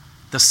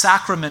 the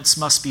sacraments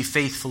must be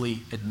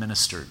faithfully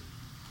administered.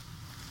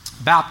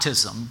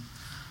 Baptism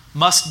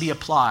must be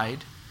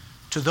applied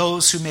to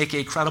those who make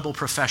a credible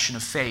profession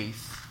of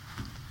faith.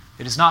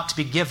 It is not to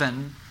be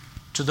given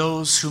to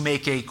those who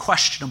make a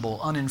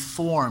questionable,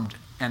 uninformed,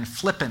 and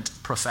flippant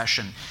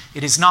profession.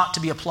 It is not to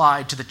be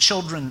applied to the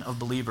children of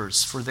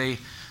believers, for they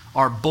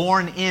are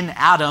born in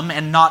Adam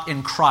and not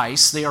in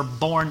Christ. They are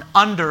born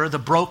under the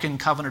broken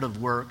covenant of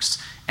works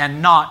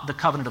and not the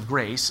covenant of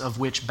grace, of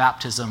which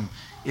baptism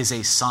is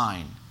a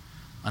sign.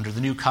 Under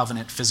the new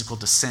covenant, physical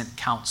descent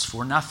counts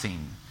for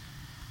nothing.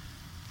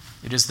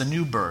 It is the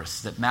new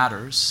birth that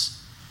matters,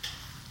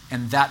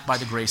 and that by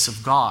the grace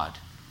of God.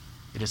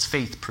 It is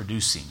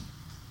faith-producing.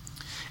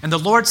 And the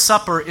Lord's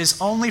Supper is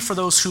only for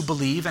those who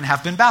believe and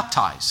have been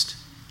baptized.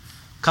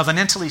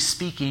 Covenantally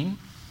speaking,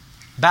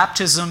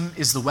 baptism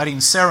is the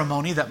wedding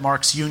ceremony that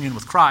marks union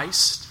with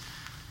Christ,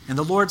 and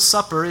the Lord's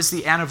Supper is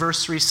the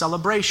anniversary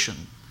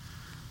celebration.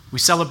 We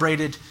celebrate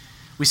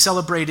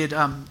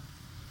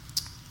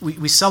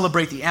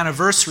the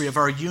anniversary of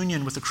our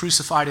union with the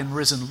crucified and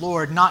risen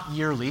Lord, not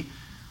yearly,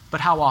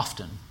 but how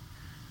often?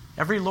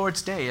 Every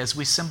Lord's Day, as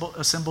we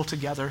assemble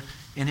together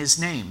in his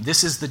name.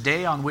 This is the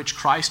day on which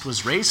Christ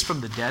was raised from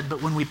the dead,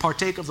 but when we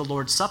partake of the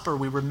Lord's Supper,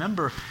 we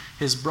remember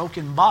his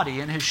broken body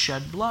and his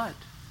shed blood.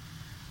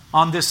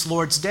 On this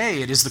Lord's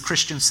Day, it is the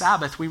Christian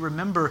Sabbath, we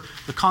remember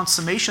the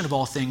consummation of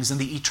all things and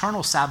the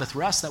eternal Sabbath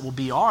rest that will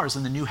be ours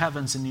in the new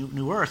heavens and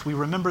new earth. We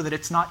remember that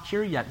it's not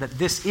here yet, that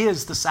this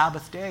is the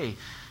Sabbath day,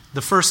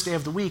 the first day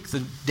of the week,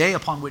 the day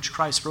upon which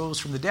Christ rose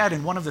from the dead.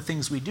 And one of the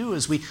things we do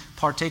is we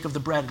partake of the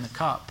bread and the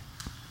cup.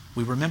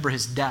 We remember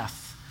his death.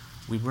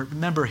 We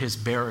remember his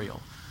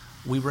burial.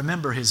 We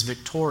remember his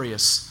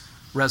victorious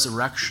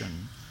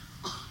resurrection.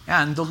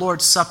 And the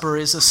Lord's Supper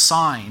is a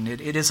sign.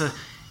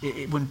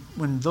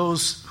 When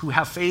those who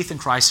have faith in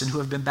Christ and who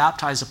have been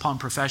baptized upon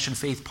profession of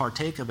faith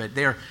partake of it,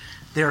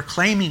 they're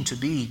claiming to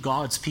be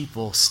God's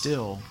people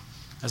still.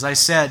 As I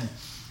said,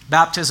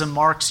 baptism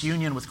marks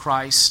union with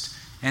Christ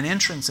and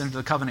entrance into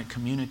the covenant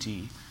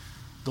community.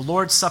 The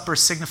Lord's Supper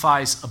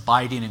signifies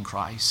abiding in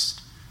Christ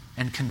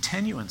and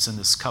continuance in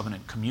this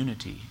covenant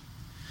community.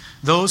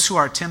 Those who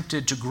are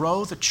tempted to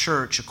grow the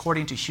church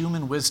according to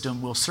human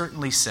wisdom will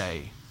certainly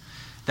say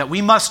that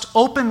we must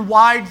open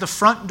wide the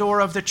front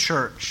door of the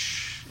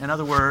church. In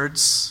other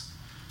words,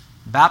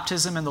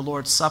 baptism and the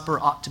Lord's Supper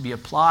ought to be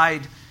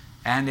applied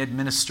and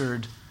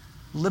administered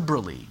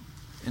liberally.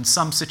 In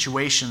some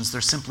situations,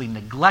 they're simply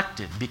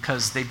neglected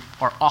because they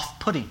are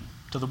off-putting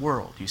to the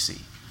world, you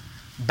see.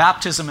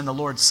 Baptism and the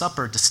Lord's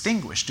Supper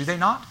distinguish, do they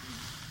not?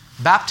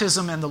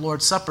 Baptism and the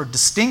Lord's Supper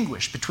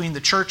distinguish between the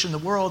church and the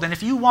world. And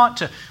if you want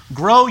to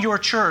grow your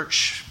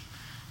church,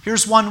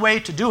 here's one way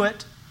to do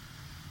it.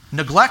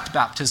 Neglect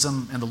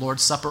baptism and the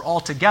Lord's Supper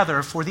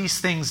altogether, for these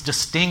things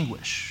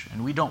distinguish.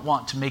 And we don't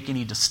want to make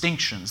any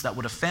distinctions that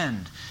would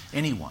offend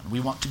anyone. We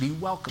want to be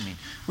welcoming.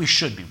 We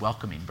should be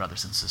welcoming,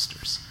 brothers and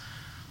sisters.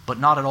 But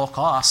not at all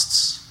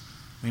costs.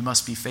 We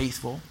must be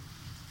faithful.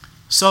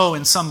 So,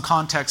 in some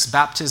contexts,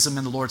 baptism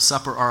and the Lord's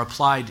Supper are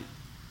applied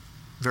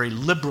very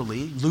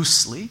liberally,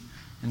 loosely.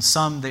 In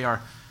some, they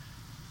are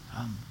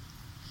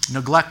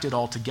neglected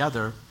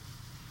altogether.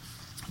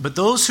 But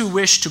those who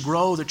wish to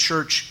grow the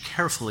church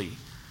carefully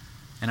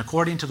and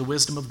according to the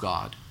wisdom of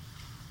God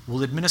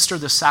will administer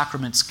the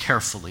sacraments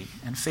carefully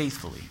and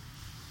faithfully.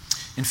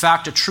 In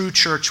fact, a true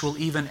church will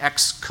even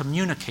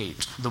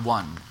excommunicate the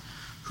one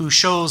who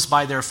shows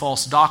by their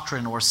false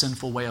doctrine or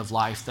sinful way of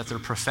life that their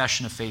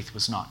profession of faith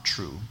was not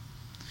true.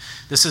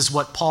 This is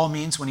what Paul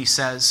means when he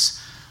says,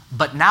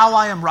 "But now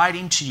I am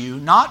writing to you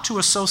not to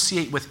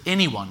associate with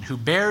anyone who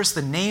bears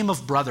the name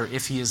of brother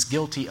if he is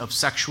guilty of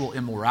sexual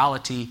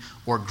immorality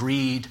or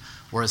greed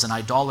or is an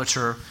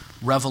idolater,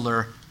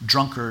 reveler,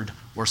 drunkard,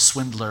 or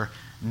swindler,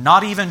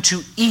 not even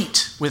to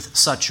eat with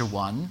such a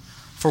one.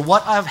 For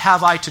what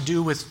have I to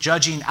do with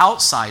judging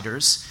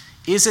outsiders?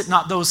 Is it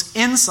not those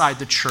inside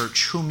the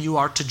church whom you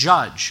are to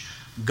judge?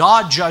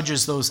 God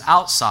judges those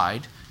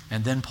outside."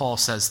 And then Paul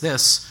says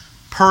this,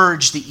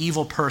 Purge the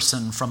evil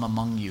person from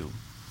among you.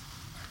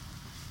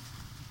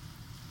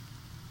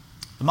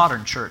 The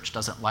modern church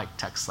doesn't like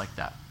texts like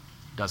that,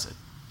 does it?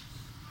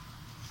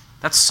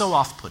 That's so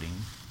off-putting.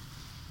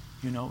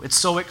 It's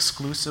so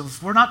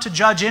exclusive. We're not to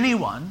judge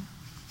anyone.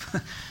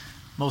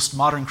 Most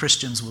modern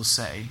Christians will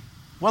say.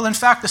 Well, in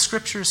fact, the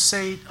scriptures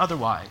say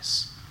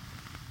otherwise.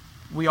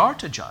 We are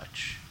to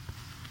judge.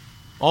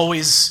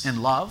 Always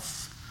in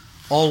love,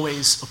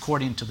 always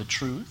according to the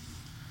truth.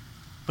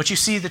 But you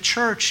see, the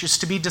church is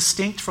to be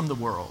distinct from the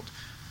world.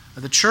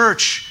 The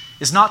church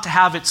is not to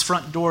have its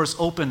front doors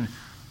open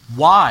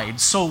wide,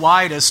 so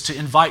wide as to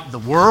invite the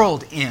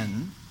world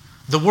in.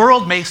 The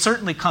world may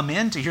certainly come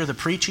in to hear the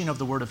preaching of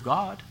the Word of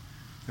God.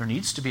 There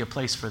needs to be a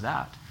place for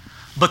that.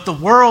 But the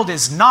world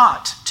is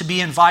not to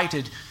be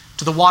invited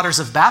to the waters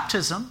of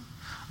baptism.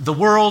 The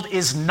world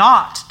is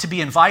not to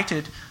be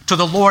invited to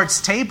the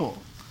Lord's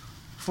table.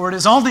 For it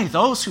is only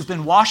those who've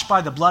been washed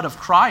by the blood of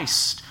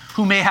Christ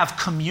who may have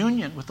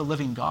communion with the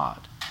living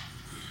God.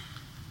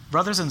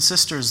 Brothers and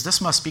sisters, this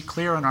must be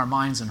clear in our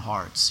minds and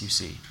hearts, you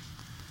see.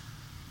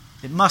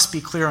 It must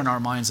be clear in our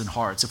minds and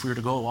hearts if we are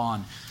to go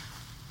on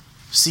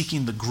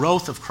seeking the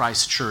growth of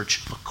Christ's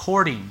church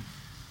according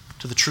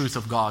to the truth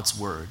of God's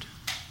word.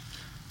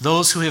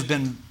 Those who have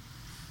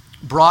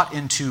bought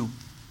into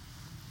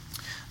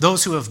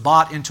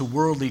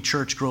worldly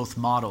church growth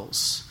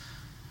models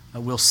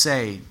will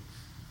say,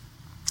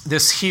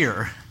 this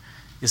here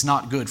is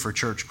not good for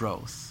church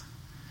growth.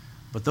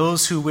 But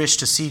those who wish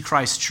to see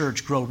Christ's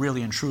church grow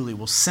really and truly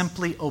will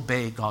simply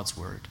obey God's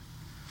word.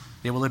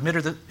 They will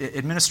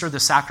administer the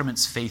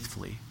sacraments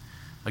faithfully.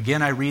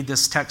 Again, I read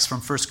this text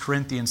from 1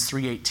 Corinthians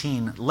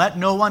 3:18. Let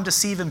no one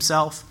deceive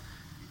himself.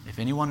 If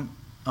anyone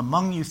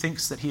among you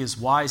thinks that he is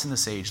wise in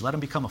this age, let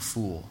him become a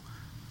fool,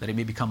 that he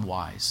may become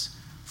wise.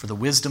 For the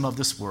wisdom of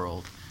this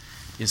world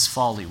is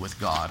folly with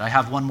God. I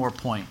have one more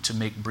point to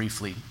make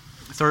briefly.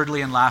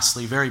 Thirdly and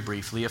lastly, very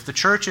briefly, if the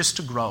church is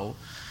to grow,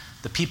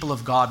 the people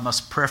of God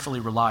must prayerfully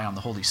rely on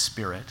the Holy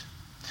Spirit.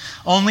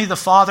 Only the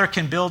Father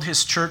can build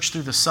his church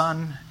through the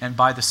Son and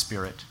by the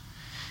Spirit.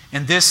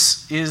 And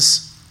this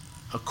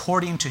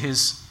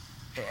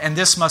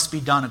must be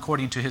done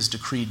according to his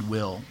decreed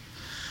will.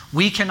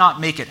 We cannot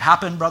make it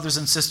happen, brothers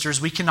and sisters.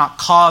 We cannot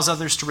cause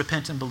others to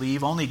repent and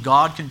believe. Only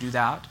God can do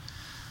that.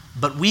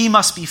 But we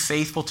must be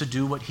faithful to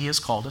do what he has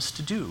called us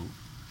to do.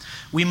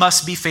 We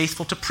must be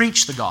faithful to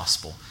preach the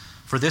gospel,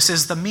 for this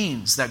is the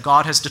means that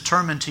God has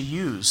determined to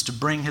use to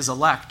bring his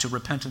elect to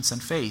repentance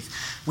and faith.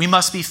 We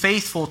must be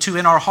faithful to,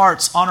 in our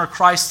hearts, honor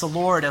Christ the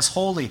Lord as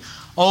holy,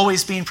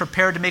 always being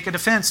prepared to make a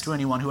defense to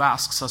anyone who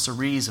asks us a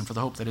reason for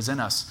the hope that is in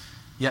us,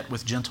 yet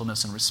with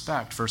gentleness and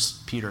respect. 1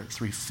 Peter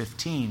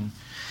 3:15.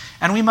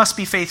 And we must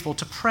be faithful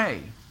to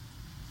pray.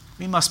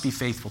 We must be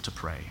faithful to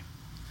pray.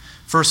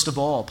 First of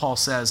all, Paul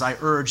says, I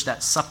urge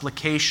that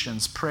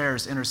supplications,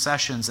 prayers,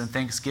 intercessions, and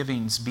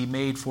thanksgivings be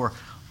made for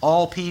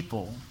all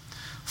people,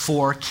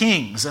 for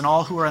kings and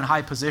all who are in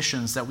high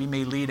positions, that we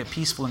may lead a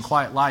peaceful and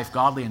quiet life,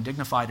 godly and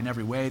dignified in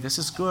every way. This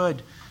is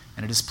good,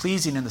 and it is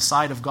pleasing in the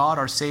sight of God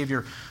our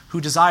Savior, who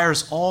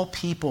desires all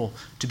people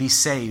to be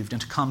saved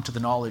and to come to the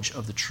knowledge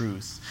of the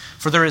truth.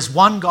 For there is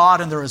one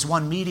God and there is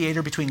one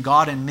mediator between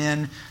God and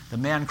men, the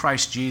man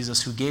Christ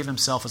Jesus, who gave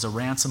himself as a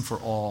ransom for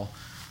all,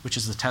 which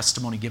is the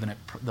testimony given at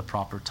the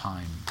proper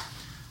time.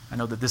 I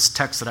know that this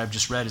text that I've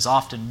just read is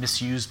often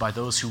misused by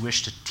those who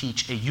wish to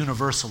teach a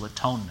universal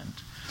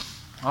atonement.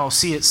 Oh,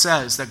 see, it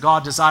says that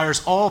God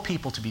desires all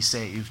people to be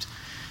saved.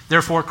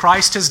 Therefore,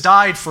 Christ has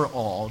died for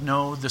all.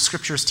 No, the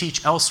scriptures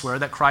teach elsewhere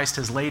that Christ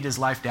has laid his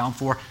life down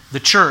for the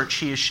church.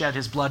 He has shed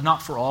his blood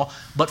not for all,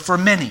 but for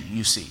many,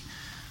 you see.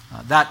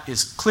 That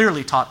is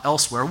clearly taught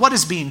elsewhere. What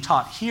is being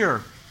taught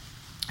here?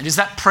 It is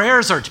that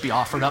prayers are to be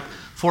offered up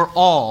for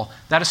all.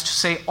 That is to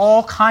say,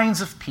 all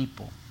kinds of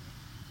people,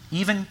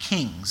 even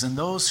kings and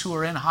those who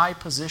are in high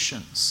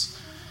positions.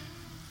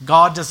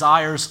 God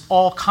desires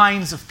all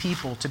kinds of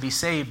people to be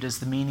saved is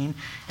the meaning,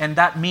 and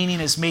that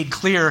meaning is made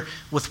clear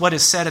with what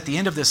is said at the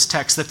end of this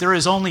text, that there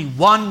is only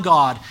one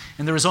God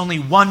and there is only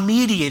one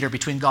mediator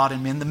between God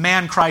and men, the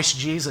man Christ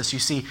Jesus. You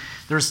see,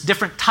 there's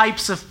different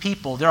types of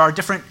people. There are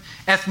different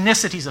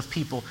ethnicities of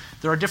people.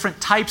 There are different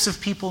types of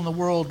people in the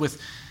world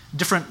with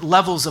different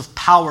levels of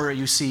power,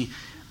 you see.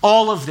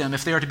 All of them,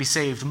 if they are to be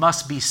saved,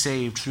 must be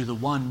saved through the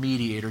one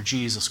mediator,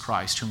 Jesus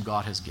Christ, whom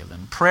God has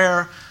given.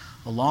 Prayer,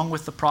 along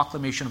with the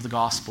proclamation of the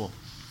gospel,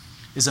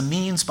 is a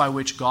means by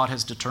which God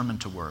has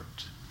determined to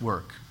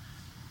work.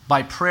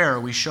 By prayer,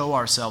 we show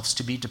ourselves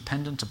to be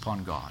dependent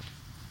upon God.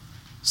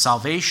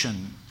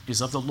 Salvation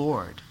is of the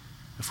Lord.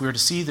 If we are to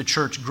see the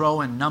church grow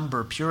in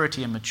number,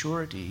 purity, and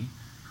maturity,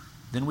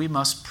 then we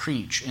must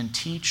preach and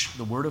teach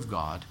the Word of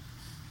God,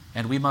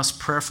 and we must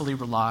prayerfully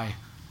rely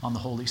on the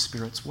Holy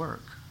Spirit's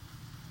work.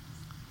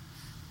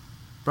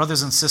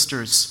 Brothers and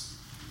sisters,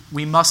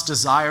 we must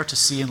desire to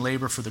see and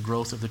labor for the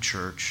growth of the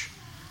church.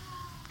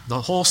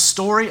 The whole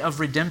story of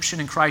redemption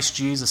in Christ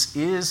Jesus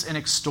is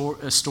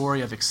a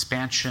story of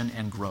expansion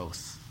and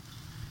growth.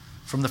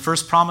 From the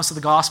first promise of the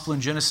gospel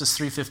in Genesis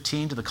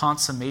 3:15 to the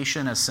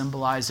consummation as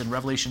symbolized in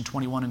Revelation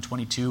 21 and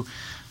 22,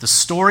 the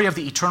story of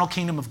the eternal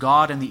kingdom of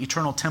God and the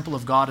eternal temple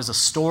of God is a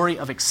story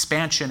of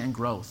expansion and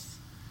growth.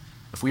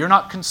 If we are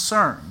not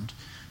concerned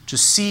to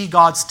see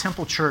God's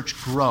temple church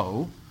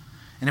grow,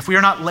 and if we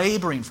are not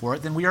laboring for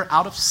it, then we are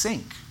out of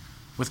sync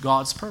with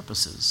God's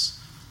purposes.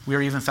 We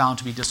are even found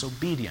to be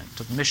disobedient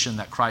to the mission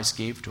that Christ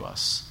gave to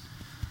us.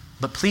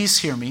 But please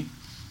hear me.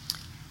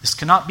 This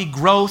cannot be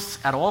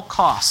growth at all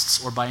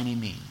costs or by any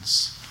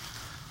means.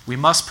 We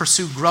must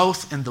pursue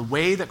growth in the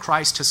way that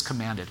Christ has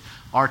commanded.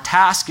 Our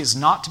task is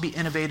not to be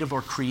innovative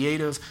or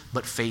creative,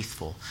 but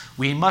faithful.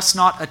 We must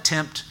not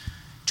attempt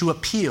to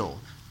appeal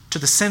to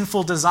the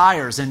sinful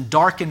desires and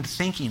darkened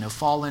thinking of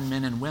fallen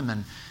men and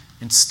women.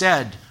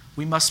 Instead,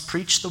 we must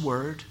preach the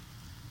word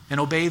and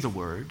obey the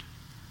word,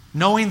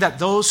 knowing that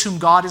those whom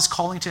God is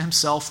calling to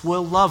himself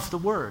will love the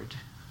word.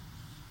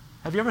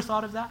 Have you ever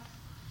thought of that?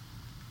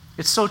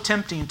 It's so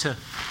tempting to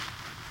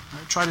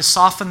try to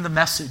soften the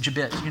message a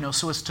bit,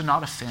 so as to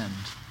not offend.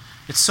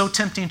 It's so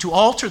tempting to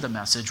alter the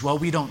message. Well,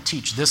 we don't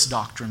teach this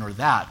doctrine or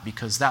that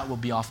because that will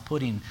be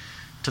off-putting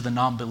to the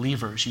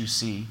non-believers, you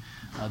see.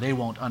 They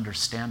won't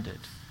understand it.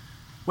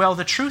 Well,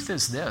 the truth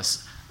is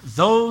this.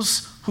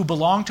 Those who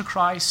belong to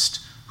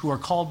Christ, who are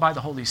called by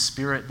the Holy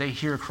Spirit, they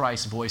hear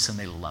Christ's voice and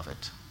they love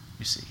it,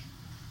 you see.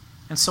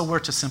 And so we're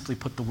to simply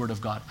put the word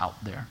of God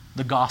out there.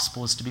 The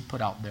gospel is to be put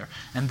out there.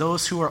 And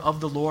those who are of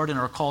the Lord and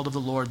are called of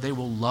the Lord, they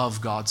will love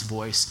God's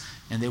voice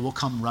and they will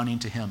come running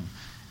to him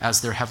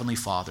as their heavenly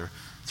Father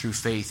through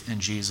faith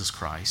in Jesus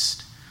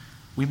Christ.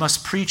 We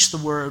must preach the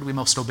word, we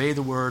must obey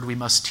the word, we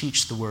must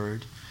teach the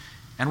word,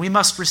 and we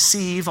must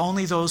receive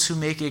only those who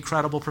make a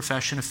credible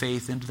profession of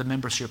faith into the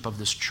membership of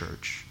this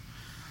church.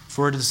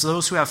 For it is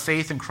those who have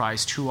faith in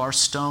Christ who are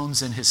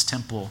stones in his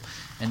temple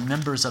and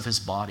members of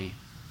his body.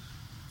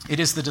 It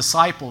is the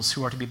disciples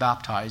who are to be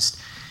baptized,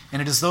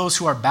 and it is those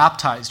who are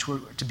baptized who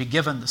are to be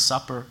given the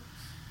supper.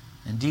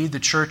 Indeed,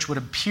 the church would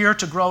appear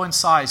to grow in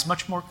size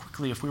much more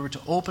quickly if we were to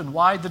open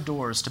wide the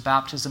doors to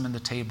baptism and the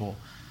table,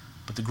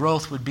 but the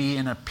growth would be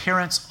in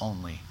appearance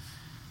only.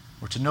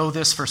 We're to know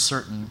this for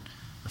certain: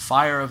 the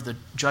fire of the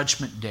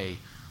judgment day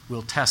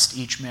will test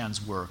each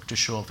man's work to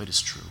show if it is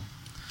true.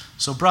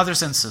 So,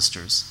 brothers and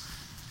sisters,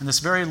 in this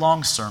very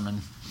long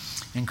sermon,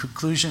 in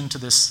conclusion to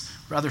this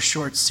rather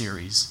short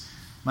series,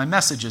 my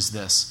message is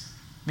this: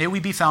 may we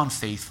be found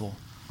faithful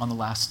on the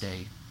last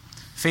day,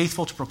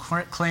 faithful to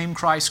proclaim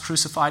Christ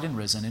crucified and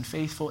risen, and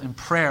faithful in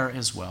prayer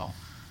as well.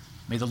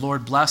 May the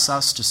Lord bless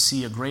us to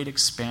see a great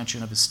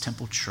expansion of his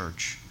temple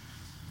church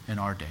in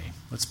our day.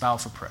 Let's bow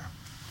for prayer.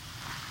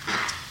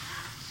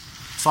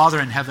 Father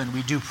in heaven,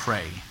 we do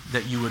pray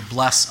that you would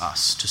bless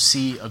us to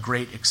see a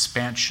great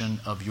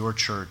expansion of your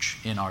church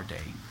in our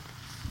day.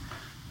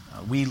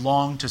 We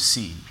long to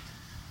see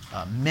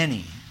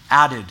many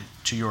added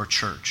to your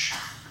church,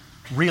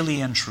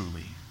 really and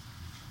truly.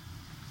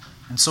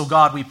 And so,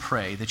 God, we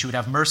pray that you would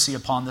have mercy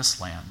upon this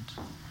land,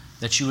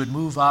 that you would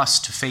move us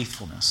to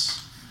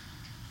faithfulness.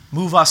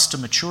 Move us to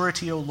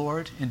maturity, O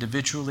Lord,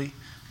 individually.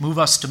 Move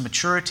us to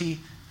maturity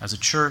as a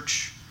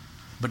church,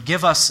 but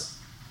give us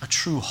a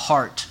true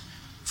heart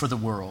for the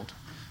world.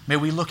 May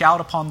we look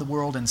out upon the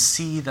world and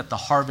see that the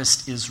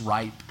harvest is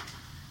ripe,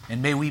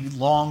 and may we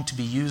long to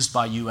be used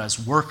by you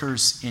as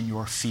workers in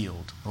your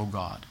field, O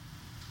God.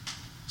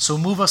 So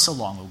move us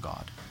along, O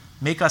God.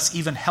 Make us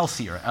even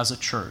healthier as a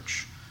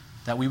church,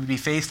 that we would be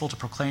faithful to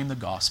proclaim the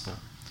gospel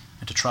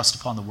and to trust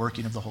upon the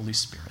working of the Holy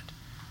Spirit.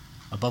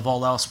 Above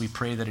all else, we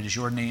pray that it is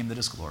your name that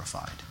is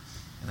glorified.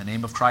 In the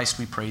name of Christ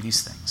we pray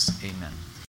these things. Amen.